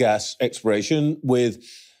and gas exploration, with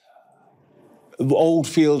old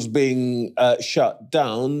fields being shut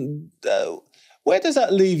down, where does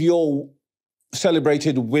that leave your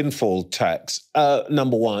celebrated windfall tax,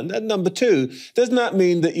 number one? And number two, doesn't that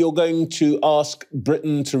mean that you're going to ask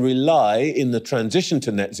Britain to rely in the transition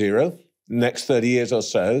to net zero, next 30 years or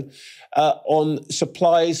so, on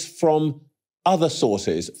supplies from other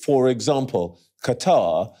sources, for example,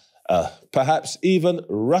 Qatar, perhaps even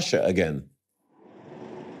Russia again?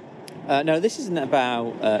 No, this isn't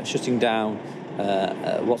about shutting down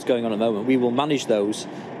what's going on at the moment. We will manage those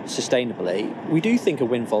sustainably. We do think a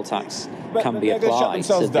windfall tax can be applied. They shut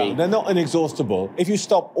themselves down. They're not inexhaustible. If you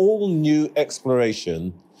stop all new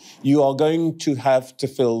exploration, you are going to have to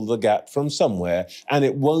fill the gap from somewhere, and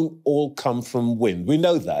it won't all come from wind. We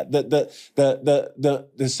know that.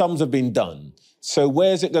 The sums have been done. So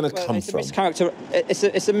where's it going to come from? It's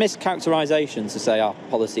a mischaracterisation to say our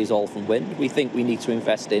policy is all from wind. We think we need to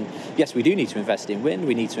invest in, yes, we do need to invest in wind,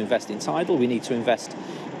 we need to invest in tidal, we need to invest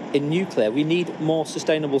in nuclear. We need more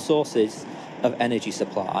sustainable sources of energy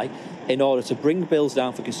supply in order to bring bills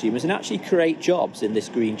down for consumers and actually create jobs in this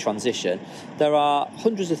green transition. There are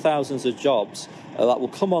hundreds of thousands of jobs that will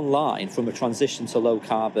come online from a transition to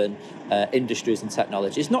low-carbon industries and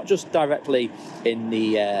technologies, not just directly in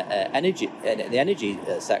the energy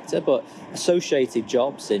sector, but associated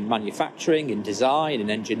jobs in manufacturing, in design, in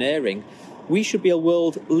engineering. We should be a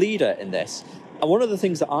world leader in this. And one of the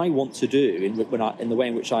things that I want to do in the way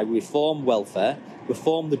in which I reform welfare,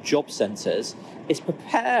 reform the job centres, is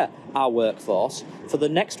prepare our workforce for the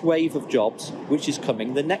next wave of jobs which is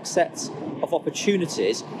coming, the next sets of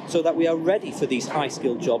opportunities, so that we are ready for these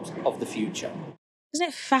high-skilled jobs of the future. Isn't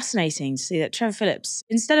it fascinating to see that Trevor Phillips,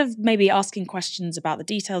 instead of maybe asking questions about the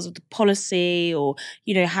details of the policy or,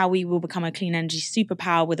 how we will become a clean energy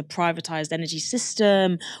superpower with a privatised energy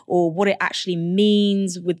system or what it actually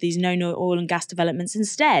means with these no oil and gas developments,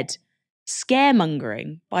 instead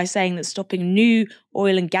scaremongering by saying that stopping new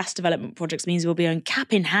oil and gas development projects means we'll be on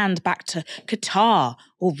cap in hand back to Qatar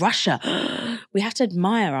or Russia. We have to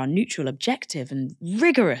admire our neutral, objective and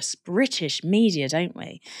rigorous British media, don't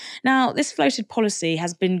we? Now, this floated policy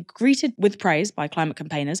has been greeted with praise by climate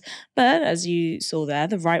campaigners, but as you saw there,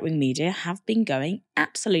 the right-wing media have been going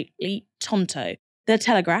absolutely tonto. The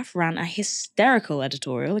Telegraph ran a hysterical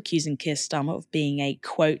editorial accusing Keir Starmer of being a,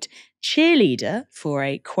 quote, cheerleader for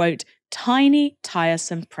a, quote, tiny,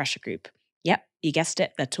 tiresome pressure group. Yep, you guessed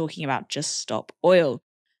it, they're talking about Just Stop Oil.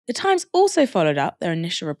 The Times also followed up their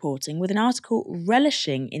initial reporting with an article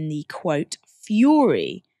relishing in the, quote,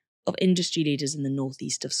 fury of industry leaders in the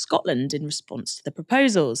northeast of Scotland in response to the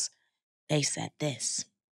proposals. They said this: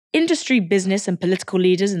 industry, business and political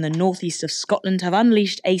leaders in the northeast of Scotland have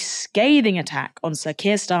unleashed a scathing attack on Sir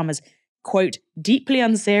Keir Starmer's, quote, deeply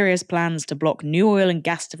unserious plans to block new oil and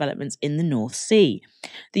gas developments in the North Sea.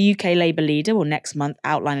 The UK Labour leader will next month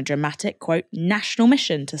outline a dramatic, quote, national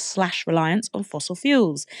mission to slash reliance on fossil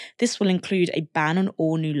fuels. This will include a ban on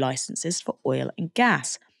all new licences for oil and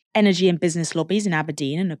gas. Energy and business lobbies in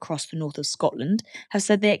Aberdeen and across the north of Scotland have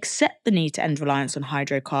said they accept the need to end reliance on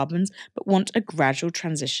hydrocarbons, but want a gradual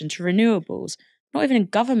transition to renewables. Not even in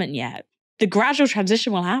government yet. The gradual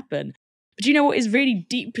transition will happen. But do you know what is really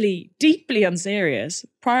deeply, deeply unserious?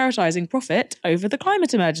 Prioritising profit over the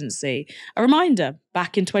climate emergency. A reminder,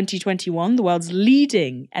 back in 2021, the world's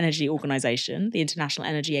leading energy organisation, the International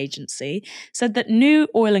Energy Agency, said that new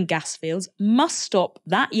oil and gas fields must stop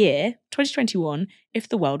that year, 2021, if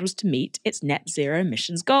the world was to meet its net zero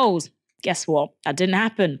emissions goals. Guess what? That didn't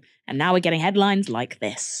happen. And now we're getting headlines like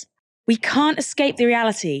this. We can't escape the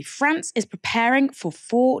reality. France is preparing for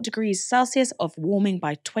 4 degrees Celsius of warming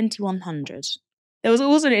by 2100. There was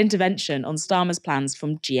also an intervention on Starmer's plans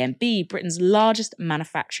from GMB, Britain's largest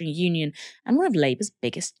manufacturing union and one of Labour's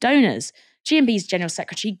biggest donors. GMB's General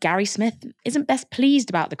Secretary Gary Smith isn't best pleased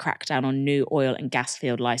about the crackdown on new oil and gas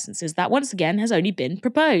field licences that once again has only been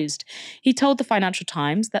proposed. He told the Financial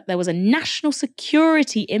Times that there was a national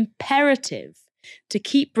security imperative to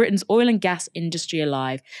keep Britain's oil and gas industry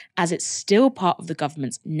alive, as it's still part of the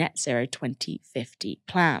government's Net Zero 2050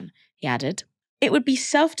 plan. He added, it would be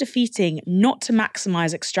self-defeating not to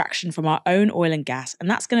maximise extraction from our own oil and gas, and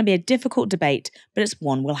that's going to be a difficult debate, but it's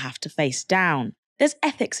one we'll have to face down. There's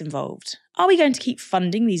ethics involved. Are we going to keep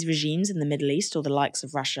funding these regimes in the Middle East or the likes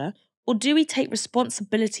of Russia, or do we take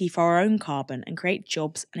responsibility for our own carbon and create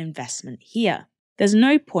jobs and investment here? There's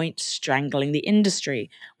no point strangling the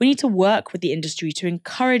industry. We need to work with the industry to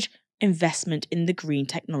encourage investment in the green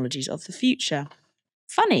technologies of the future.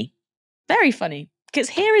 Funny. Very funny. Because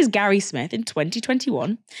here is Gary Smith in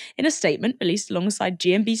 2021 in a statement released alongside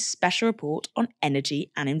GMB's special report on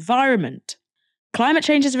energy and environment. Climate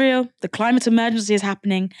change is real, the climate emergency is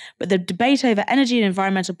happening, but the debate over energy and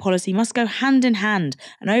environmental policy must go hand in hand,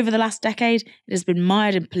 and over the last decade, it has been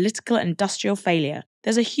mired in political and industrial failure.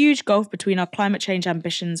 There's a huge gulf between our climate change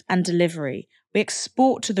ambitions and delivery. We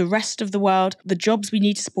export to the rest of the world the jobs we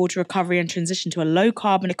need to support a recovery and transition to a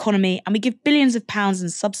low-carbon economy, and we give billions of pounds in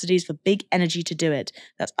subsidies for big energy to do it.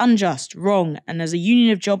 That's unjust, wrong, and as a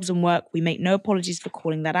union of jobs and work, we make no apologies for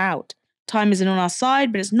calling that out. Time isn't on our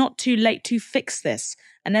side, but it's not too late to fix this.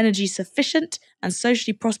 An energy-sufficient and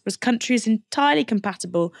socially prosperous country is entirely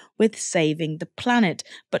compatible with saving the planet,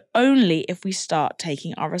 but only if we start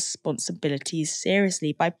taking our responsibilities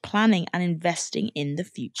seriously by planning and investing in the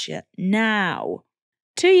future now.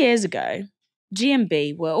 2 years ago,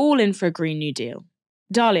 GMB were all in for a Green New Deal.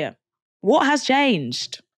 Dalia, what has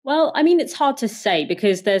changed? Well, I mean, it's hard to say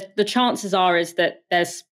because the chances are is that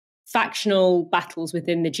there's factional battles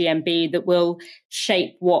within the GMB that will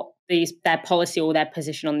shape what their policy or their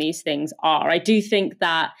position on these things are. I do think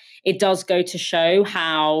that it does go to show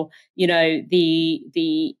how,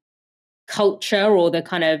 the culture or the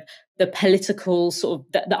kind of the political sort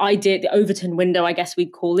of the idea, the Overton window, I guess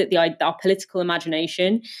we'd call it, our political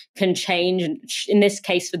imagination can change, in this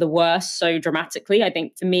case for the worse, so dramatically. I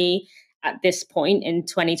think for me, at this point in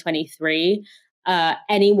 2023,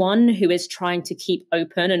 anyone who is trying to keep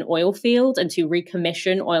open an oil field and to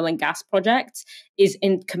recommission oil and gas projects is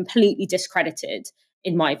completely discredited.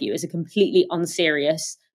 in my view, is a completely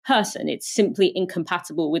unserious person. It's simply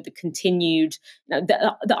incompatible with the continued,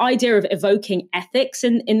 the idea of evoking ethics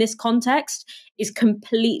in this context is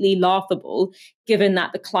completely laughable, given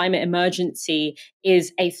that the climate emergency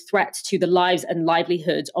is a threat to the lives and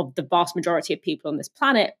livelihoods of the vast majority of people on this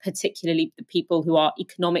planet, particularly the people who are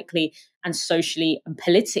economically and socially and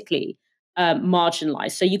politically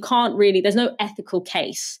marginalized. So you can't really, there's no ethical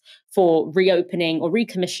case for reopening or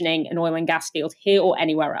recommissioning an oil and gas field here or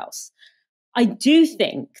anywhere else. I do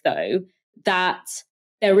think, though, that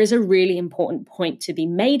there is a really important point to be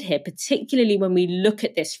made here, particularly when we look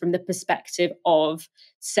at this from the perspective of,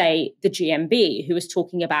 say, the GMB, who was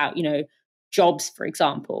talking about, jobs, for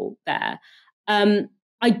example, there.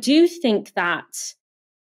 I do think that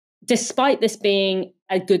despite this being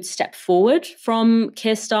a good step forward from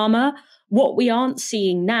Keir Starmer, what we aren't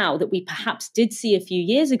seeing now that we perhaps did see a few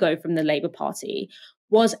years ago from the Labour Party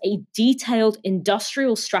was a detailed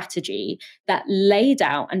industrial strategy that laid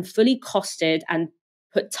out and fully costed and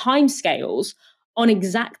put timescales on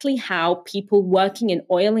exactly how people working in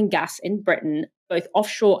oil and gas in Britain, both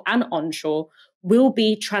offshore and onshore, will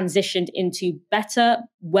be transitioned into better,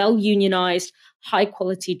 well-unionized,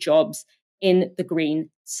 high-quality jobs in the green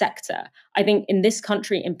sector. I think in this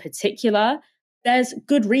country in particular, there's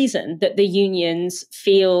good reason that the unions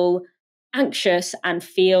feel anxious and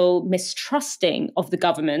feel mistrusting of the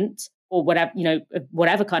government or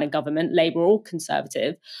whatever kind of government, Labour or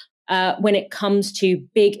Conservative, when it comes to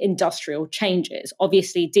big industrial changes.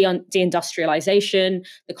 Obviously, deindustrialization,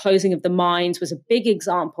 the closing of the mines was a big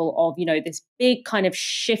example of, this big kind of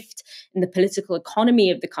shift in the political economy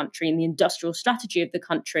of the country and the industrial strategy of the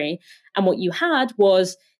country. And what you had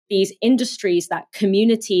was these industries that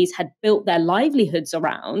communities had built their livelihoods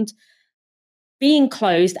around being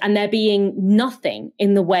closed, and there being nothing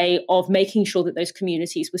in the way of making sure that those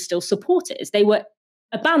communities were still supported. They were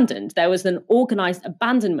abandoned. There was an organized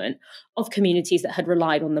abandonment of communities that had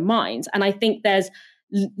relied on the mines. And I think there's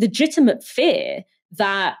legitimate fear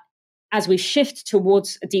that as we shift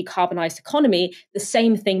towards a decarbonized economy, the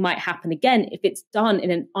same thing might happen again if it's done in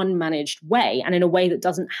an unmanaged way and in a way that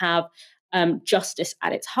doesn't have justice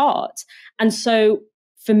at its heart. And so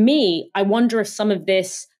for me, I wonder if some of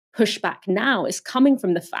this pushback now is coming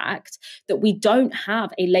from the fact that we don't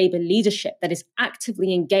have a Labour leadership that is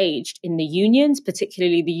actively engaged in the unions,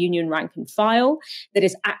 particularly the union rank and file, that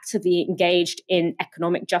is actively engaged in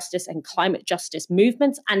economic justice and climate justice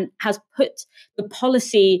movements, and has put the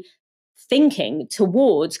policy thinking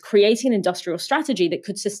towards creating an industrial strategy that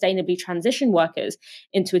could sustainably transition workers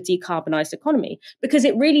into a decarbonized economy. Because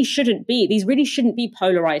these really shouldn't be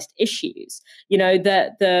polarized issues.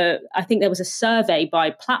 I think there was a survey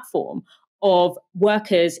by Platform of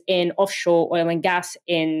workers in offshore oil and gas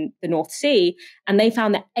in the North Sea, and they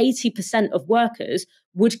found that 80% of workers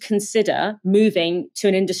would consider moving to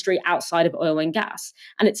an industry outside of oil and gas.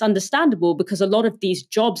 And it's understandable because a lot of these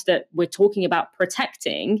jobs that we're talking about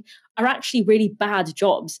protecting are actually really bad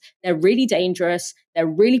jobs. They're really dangerous. They're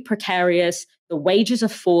really precarious. The wages are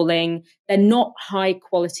falling. They're not high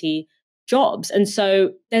quality jobs. And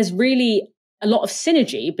so there's really a lot of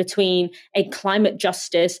synergy between a climate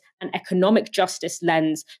justice and economic justice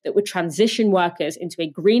lens that would transition workers into a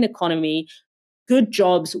green economy, good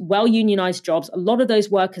jobs, well-unionized jobs. A lot of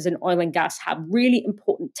those workers in oil and gas have really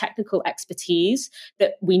important technical expertise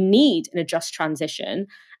that we need in a just transition.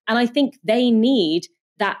 And I think they need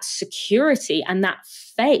that security and that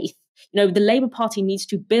faith. The Labour Party needs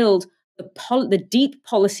to build the deep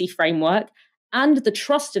policy framework and the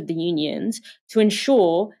trust of the unions to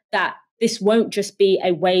ensure that this won't just be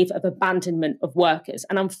a wave of abandonment of workers.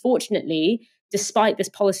 And unfortunately, despite this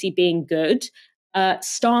policy being good,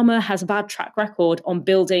 Starmer has a bad track record on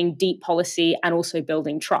building deep policy and also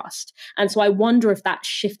building trust. And so I wonder if that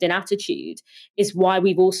shift in attitude is why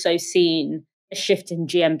we've also seen a shift in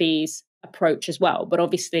GMB's approach as well. But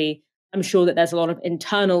obviously, I'm sure that there's a lot of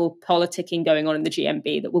internal politicking going on in the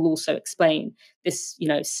GMB that will also explain this,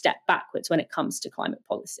 step backwards when it comes to climate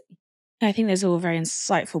policy. I think those are all very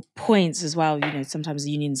insightful points as well. Sometimes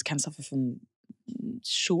the unions can suffer from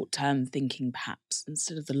short-term thinking, perhaps,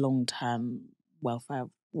 instead of the long-term welfare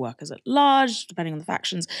of workers at large, depending on the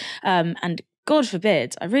factions. And God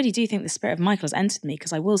forbid, I really do think the spirit of Michael has entered me,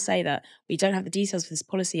 because I will say that we don't have the details for this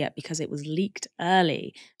policy yet because it was leaked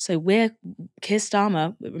early. So Keir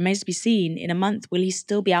Starmer, it remains to be seen, in a month, will he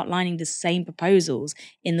still be outlining the same proposals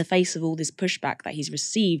in the face of all this pushback that he's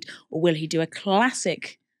received, or will he do a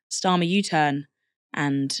classic Starmer U-turn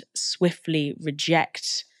and swiftly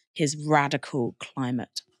reject his radical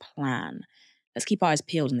climate plan? Let's keep our eyes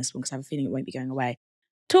peeled on this one, because I have a feeling it won't be going away.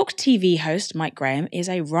 TalkTV host Mike Graham is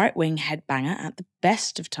a right-wing headbanger at the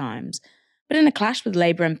best of times. But in a clash with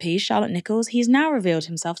Labour MP Charlotte Nichols, he's now revealed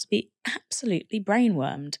himself to be absolutely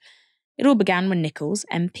brainwormed. It all began when Nichols,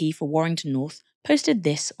 MP for Warrington North, posted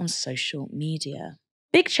this on social media.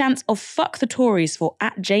 Big chance of fuck the Tories for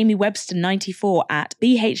 @JamieWebster94 at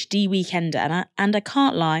BHD Weekender, and I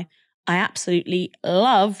can't lie, I absolutely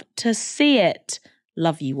love to see it.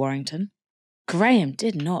 Love you, Warrington. Graham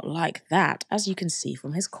did not like that, as you can see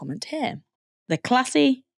from his comment here. The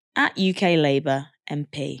classy @UK Labour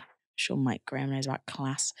MP. I'm sure Mike Graham knows about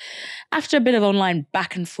class. After a bit of online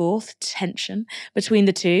back and forth tension between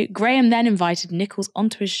the two, Graham then invited Nichols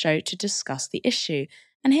onto his show to discuss the issue.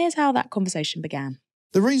 And here's how that conversation began.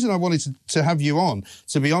 The reason I wanted to have you on,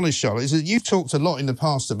 to be honest, Charlotte, is that you've talked a lot in the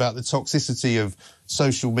past about the toxicity of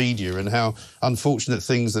social media and how unfortunate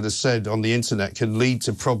things that are said on the internet can lead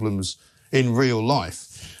to problems in real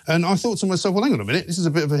life. And I thought to myself, well, hang on a minute, this is a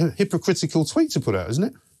bit of a hypocritical tweet to put out, isn't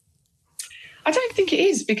it? I don't think it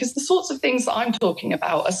is, because the sorts of things that I'm talking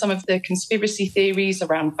about are some of the conspiracy theories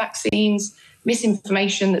around vaccines,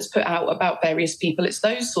 misinformation that's put out about various people. It's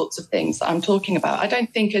those sorts of things that I'm talking about. I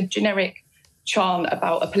don't think a generic chant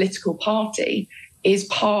about a political party is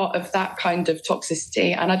part of that kind of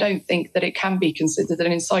toxicity, and I don't think that it can be considered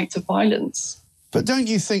an incite to violence. But don't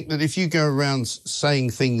you think that if you go around saying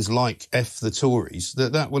things like F the Tories,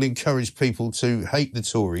 that will encourage people to hate the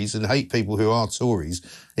Tories and hate people who are Tories,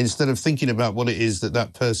 instead of thinking about what it is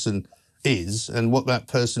that person is and what that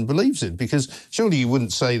person believes in? Because surely you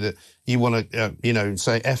wouldn't say that you want to,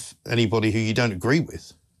 say F anybody who you don't agree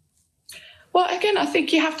with. Well, again, I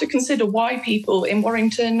think you have to consider why people in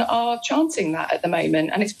Warrington are chanting that at the moment.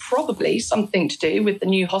 And it's probably something to do with the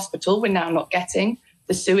new hospital we're now not getting,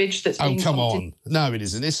 the sewage that's being... Oh, come on. No, it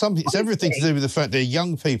isn't. It's everything to do with the fact they're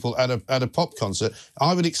young people at a pop concert.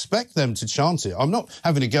 I would expect them to chant it. I'm not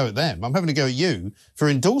having a go at them. I'm having a go at you for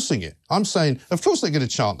endorsing it. I'm saying, of course they're going to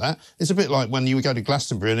chant that. It's a bit like when you go to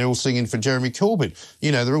Glastonbury and they're all singing for Jeremy Corbyn.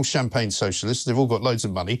 You know, they're all champagne socialists. They've all got loads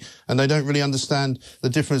of money and they don't really understand the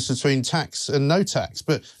difference between tax and no tax.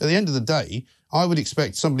 But at the end of the day, I would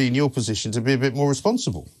expect somebody in your position to be a bit more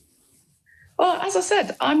responsible. Well, as I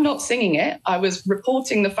said, I'm not singing it. I was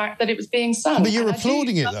reporting the fact that it was being sung. But you're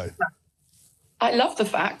applauding it, though. I love the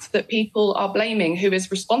fact that people are blaming who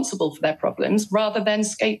is responsible for their problems rather than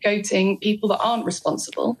scapegoating people that aren't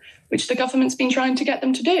responsible, which the government's been trying to get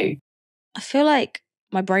them to do. I feel like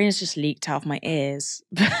my brain has just leaked out of my ears.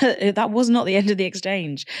 But that was not the end of the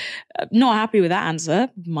exchange. Not happy with that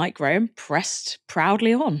answer. Mike Graham pressed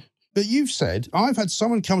proudly on. But you've said, I've had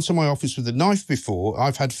someone come to my office with a knife before,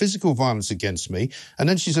 I've had physical violence against me, and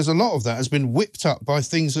then she says a lot of that has been whipped up by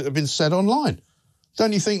things that have been said online.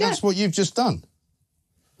 Don't you think that's what you've just done?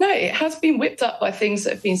 No, it has been whipped up by things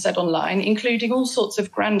that have been said online, including all sorts of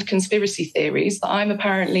grand conspiracy theories that I'm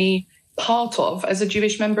apparently part of as a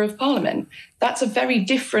Jewish member of parliament. That's a very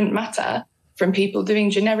different matter from people doing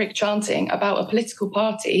generic chanting about a political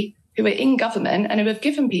party who are in government and who have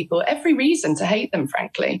given people every reason to hate them,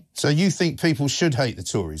 frankly. So you think people should hate the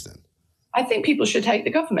Tories, then? I think people should hate the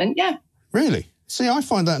government, yeah. Really? See, I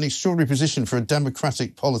find that an extraordinary position for a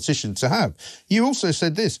democratic politician to have. You also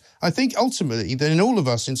said this. I think ultimately that in all of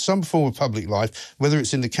us, in some form of public life, whether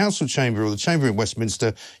it's in the council chamber or the chamber in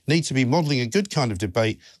Westminster, need to be modelling a good kind of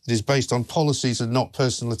debate that is based on policies and not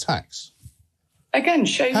personal attacks. Again,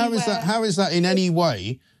 show me How is that in any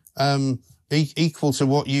way... equal to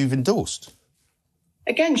what you've endorsed?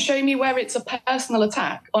 Again, show me where it's a personal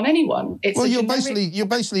attack on anyone. You're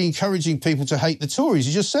basically encouraging people to hate the Tories.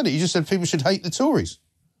 You just said it. You just said people should hate the Tories.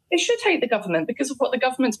 They should hate the government because of what the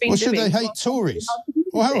government's been doing. Well, should they hate Tories?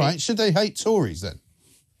 Well, all right. Should they hate Tories then?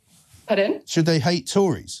 Pardon? Should they hate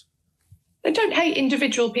Tories? They don't hate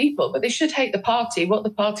individual people, but they should hate the party, what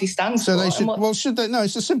the party stands for. Should they? No,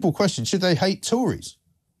 it's a simple question. Should they hate Tories?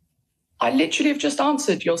 I literally have just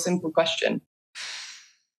answered your simple question.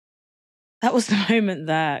 That was the moment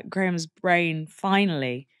that Graham's brain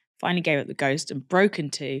finally gave up the ghost and broke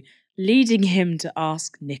into, leading him to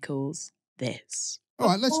ask Nichols this. All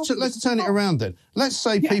right, let's turn it around then. Let's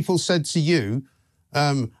say people said to you,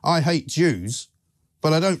 I hate Jews,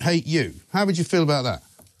 but I don't hate you. How would you feel about that?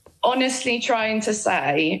 Honestly, trying to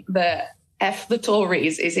say that F the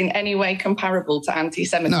Tories is in any way comparable to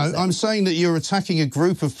anti-Semitism. No, I'm saying that you're attacking a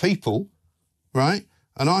group of people, right?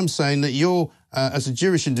 And I'm saying that you're, as a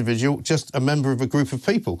Jewish individual, just a member of a group of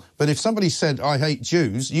people. But if somebody said, I hate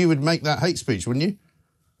Jews, you would make that hate speech, wouldn't you?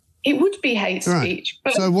 It would be hate speech.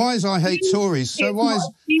 But so why is I hate Tories? So why is...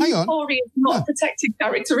 Hang on. Tory is not a protected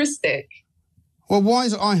characteristic. Well, why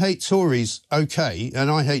is I hate Tories okay and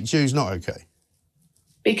I hate Jews not okay?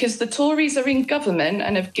 because the Tories are in government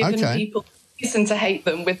and have given people reason to hate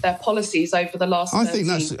them with their policies over the last 13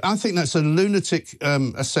 years. I think that's a lunatic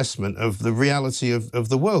assessment of the reality of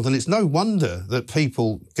the world. And it's no wonder that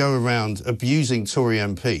people go around abusing Tory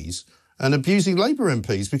MPs and abusing Labour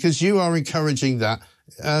MPs, because you are encouraging that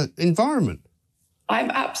environment.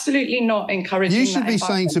 I'm absolutely not encouraging that. You should be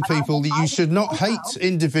saying to people that you should not hate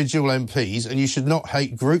individual MPs and you should not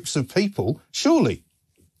hate groups of people, surely.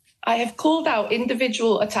 I have called out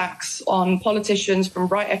individual attacks on politicians from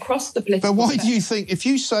right across the political But why do you think, if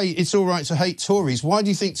you say it's all right to hate Tories, why do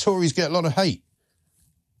you think Tories get a lot of hate?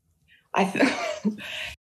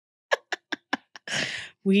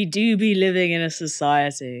 We do be living in a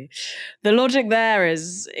society. The logic there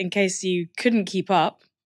is, in case you couldn't keep up,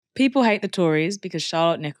 people hate the Tories because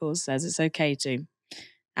Charlotte Nichols says it's okay to.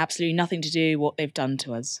 Absolutely nothing to do with what they've done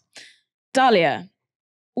to us. Dalia,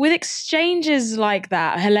 with exchanges like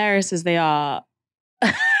that, hilarious as they are,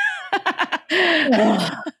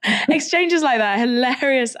 exchanges like that,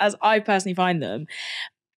 hilarious as I personally find them,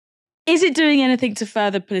 is it doing anything to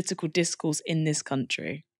further political discourse in this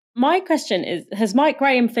country? My question is, has Mike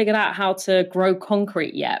Graham figured out how to grow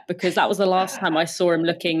concrete yet? Because that was the last time I saw him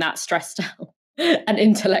looking that stressed out and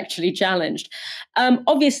intellectually challenged.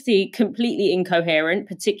 Obviously, completely incoherent,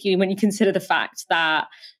 particularly when you consider the fact that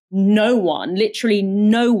no one, literally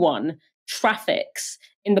no one, traffics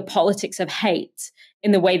in the politics of hate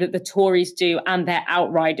in the way that the Tories do and their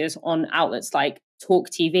outriders on outlets like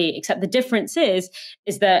TalkTV, except the difference is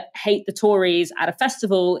that hate the Tories at a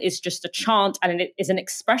festival is just a chant and it is an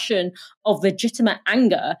expression of legitimate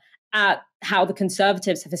anger at how the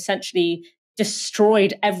Conservatives have essentially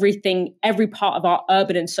destroyed everything, every part of our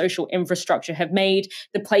urban and social infrastructure, have made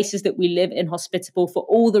the places that we live inhospitable for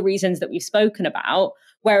all the reasons that we've spoken about.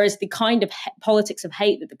 Whereas the kind of politics of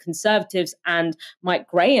hate that the Conservatives and Mike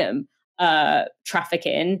Graham traffic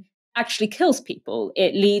in actually kills people.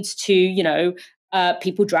 It leads to,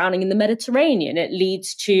 people drowning in the Mediterranean. It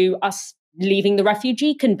leads to us leaving the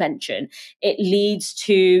Refugee Convention. It leads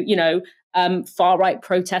to, far-right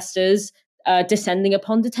protesters descending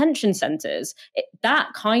upon detention centres. That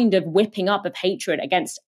kind of whipping up of hatred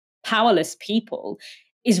against powerless people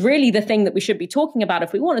is really the thing that we should be talking about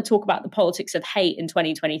if we want to talk about the politics of hate in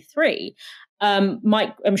 2023.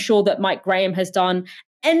 I'm sure that Mike Graham has done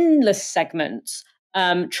endless segments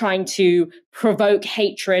trying to provoke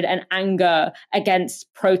hatred and anger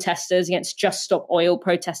against protesters, against Just Stop Oil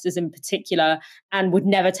protesters in particular, and would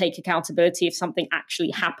never take accountability if something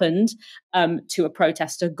actually happened to a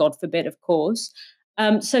protester, God forbid, of course.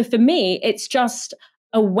 So for me, it's just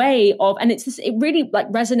a way of, and it really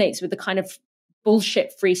resonates with the kind of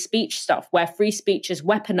bullshit free speech stuff where free speech is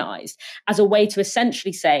weaponized as a way to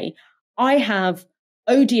essentially say, I have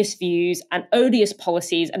odious views and odious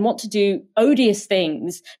policies and want to do odious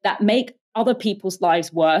things that make other people's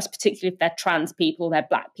lives worse, particularly if they're trans people, they're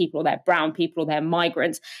black people, they're brown people, they're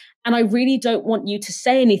migrants. And I really don't want you to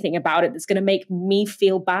say anything about it that's going to make me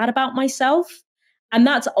feel bad about myself. And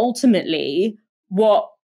that's ultimately what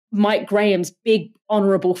Mike Graham's big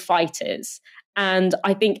honourable fight is. And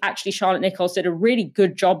I think actually Charlotte Nichols did a really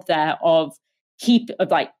good job there of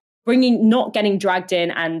not getting dragged in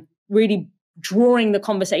and really drawing the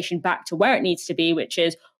conversation back to where it needs to be, which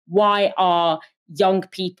is why are young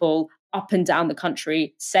people up and down the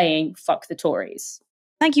country saying fuck the Tories?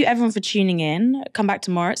 Thank you everyone for tuning in. Come back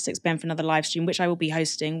tomorrow at 6 p.m. for another live stream, which I will be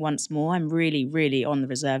hosting once more. I'm really, really on the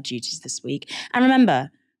reserve duties this week. And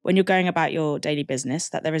remember, when you're going about your daily business,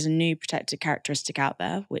 that there is a new protected characteristic out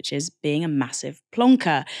there, which is being a massive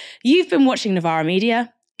plonker. You've been watching Novara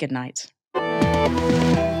Media. Good night.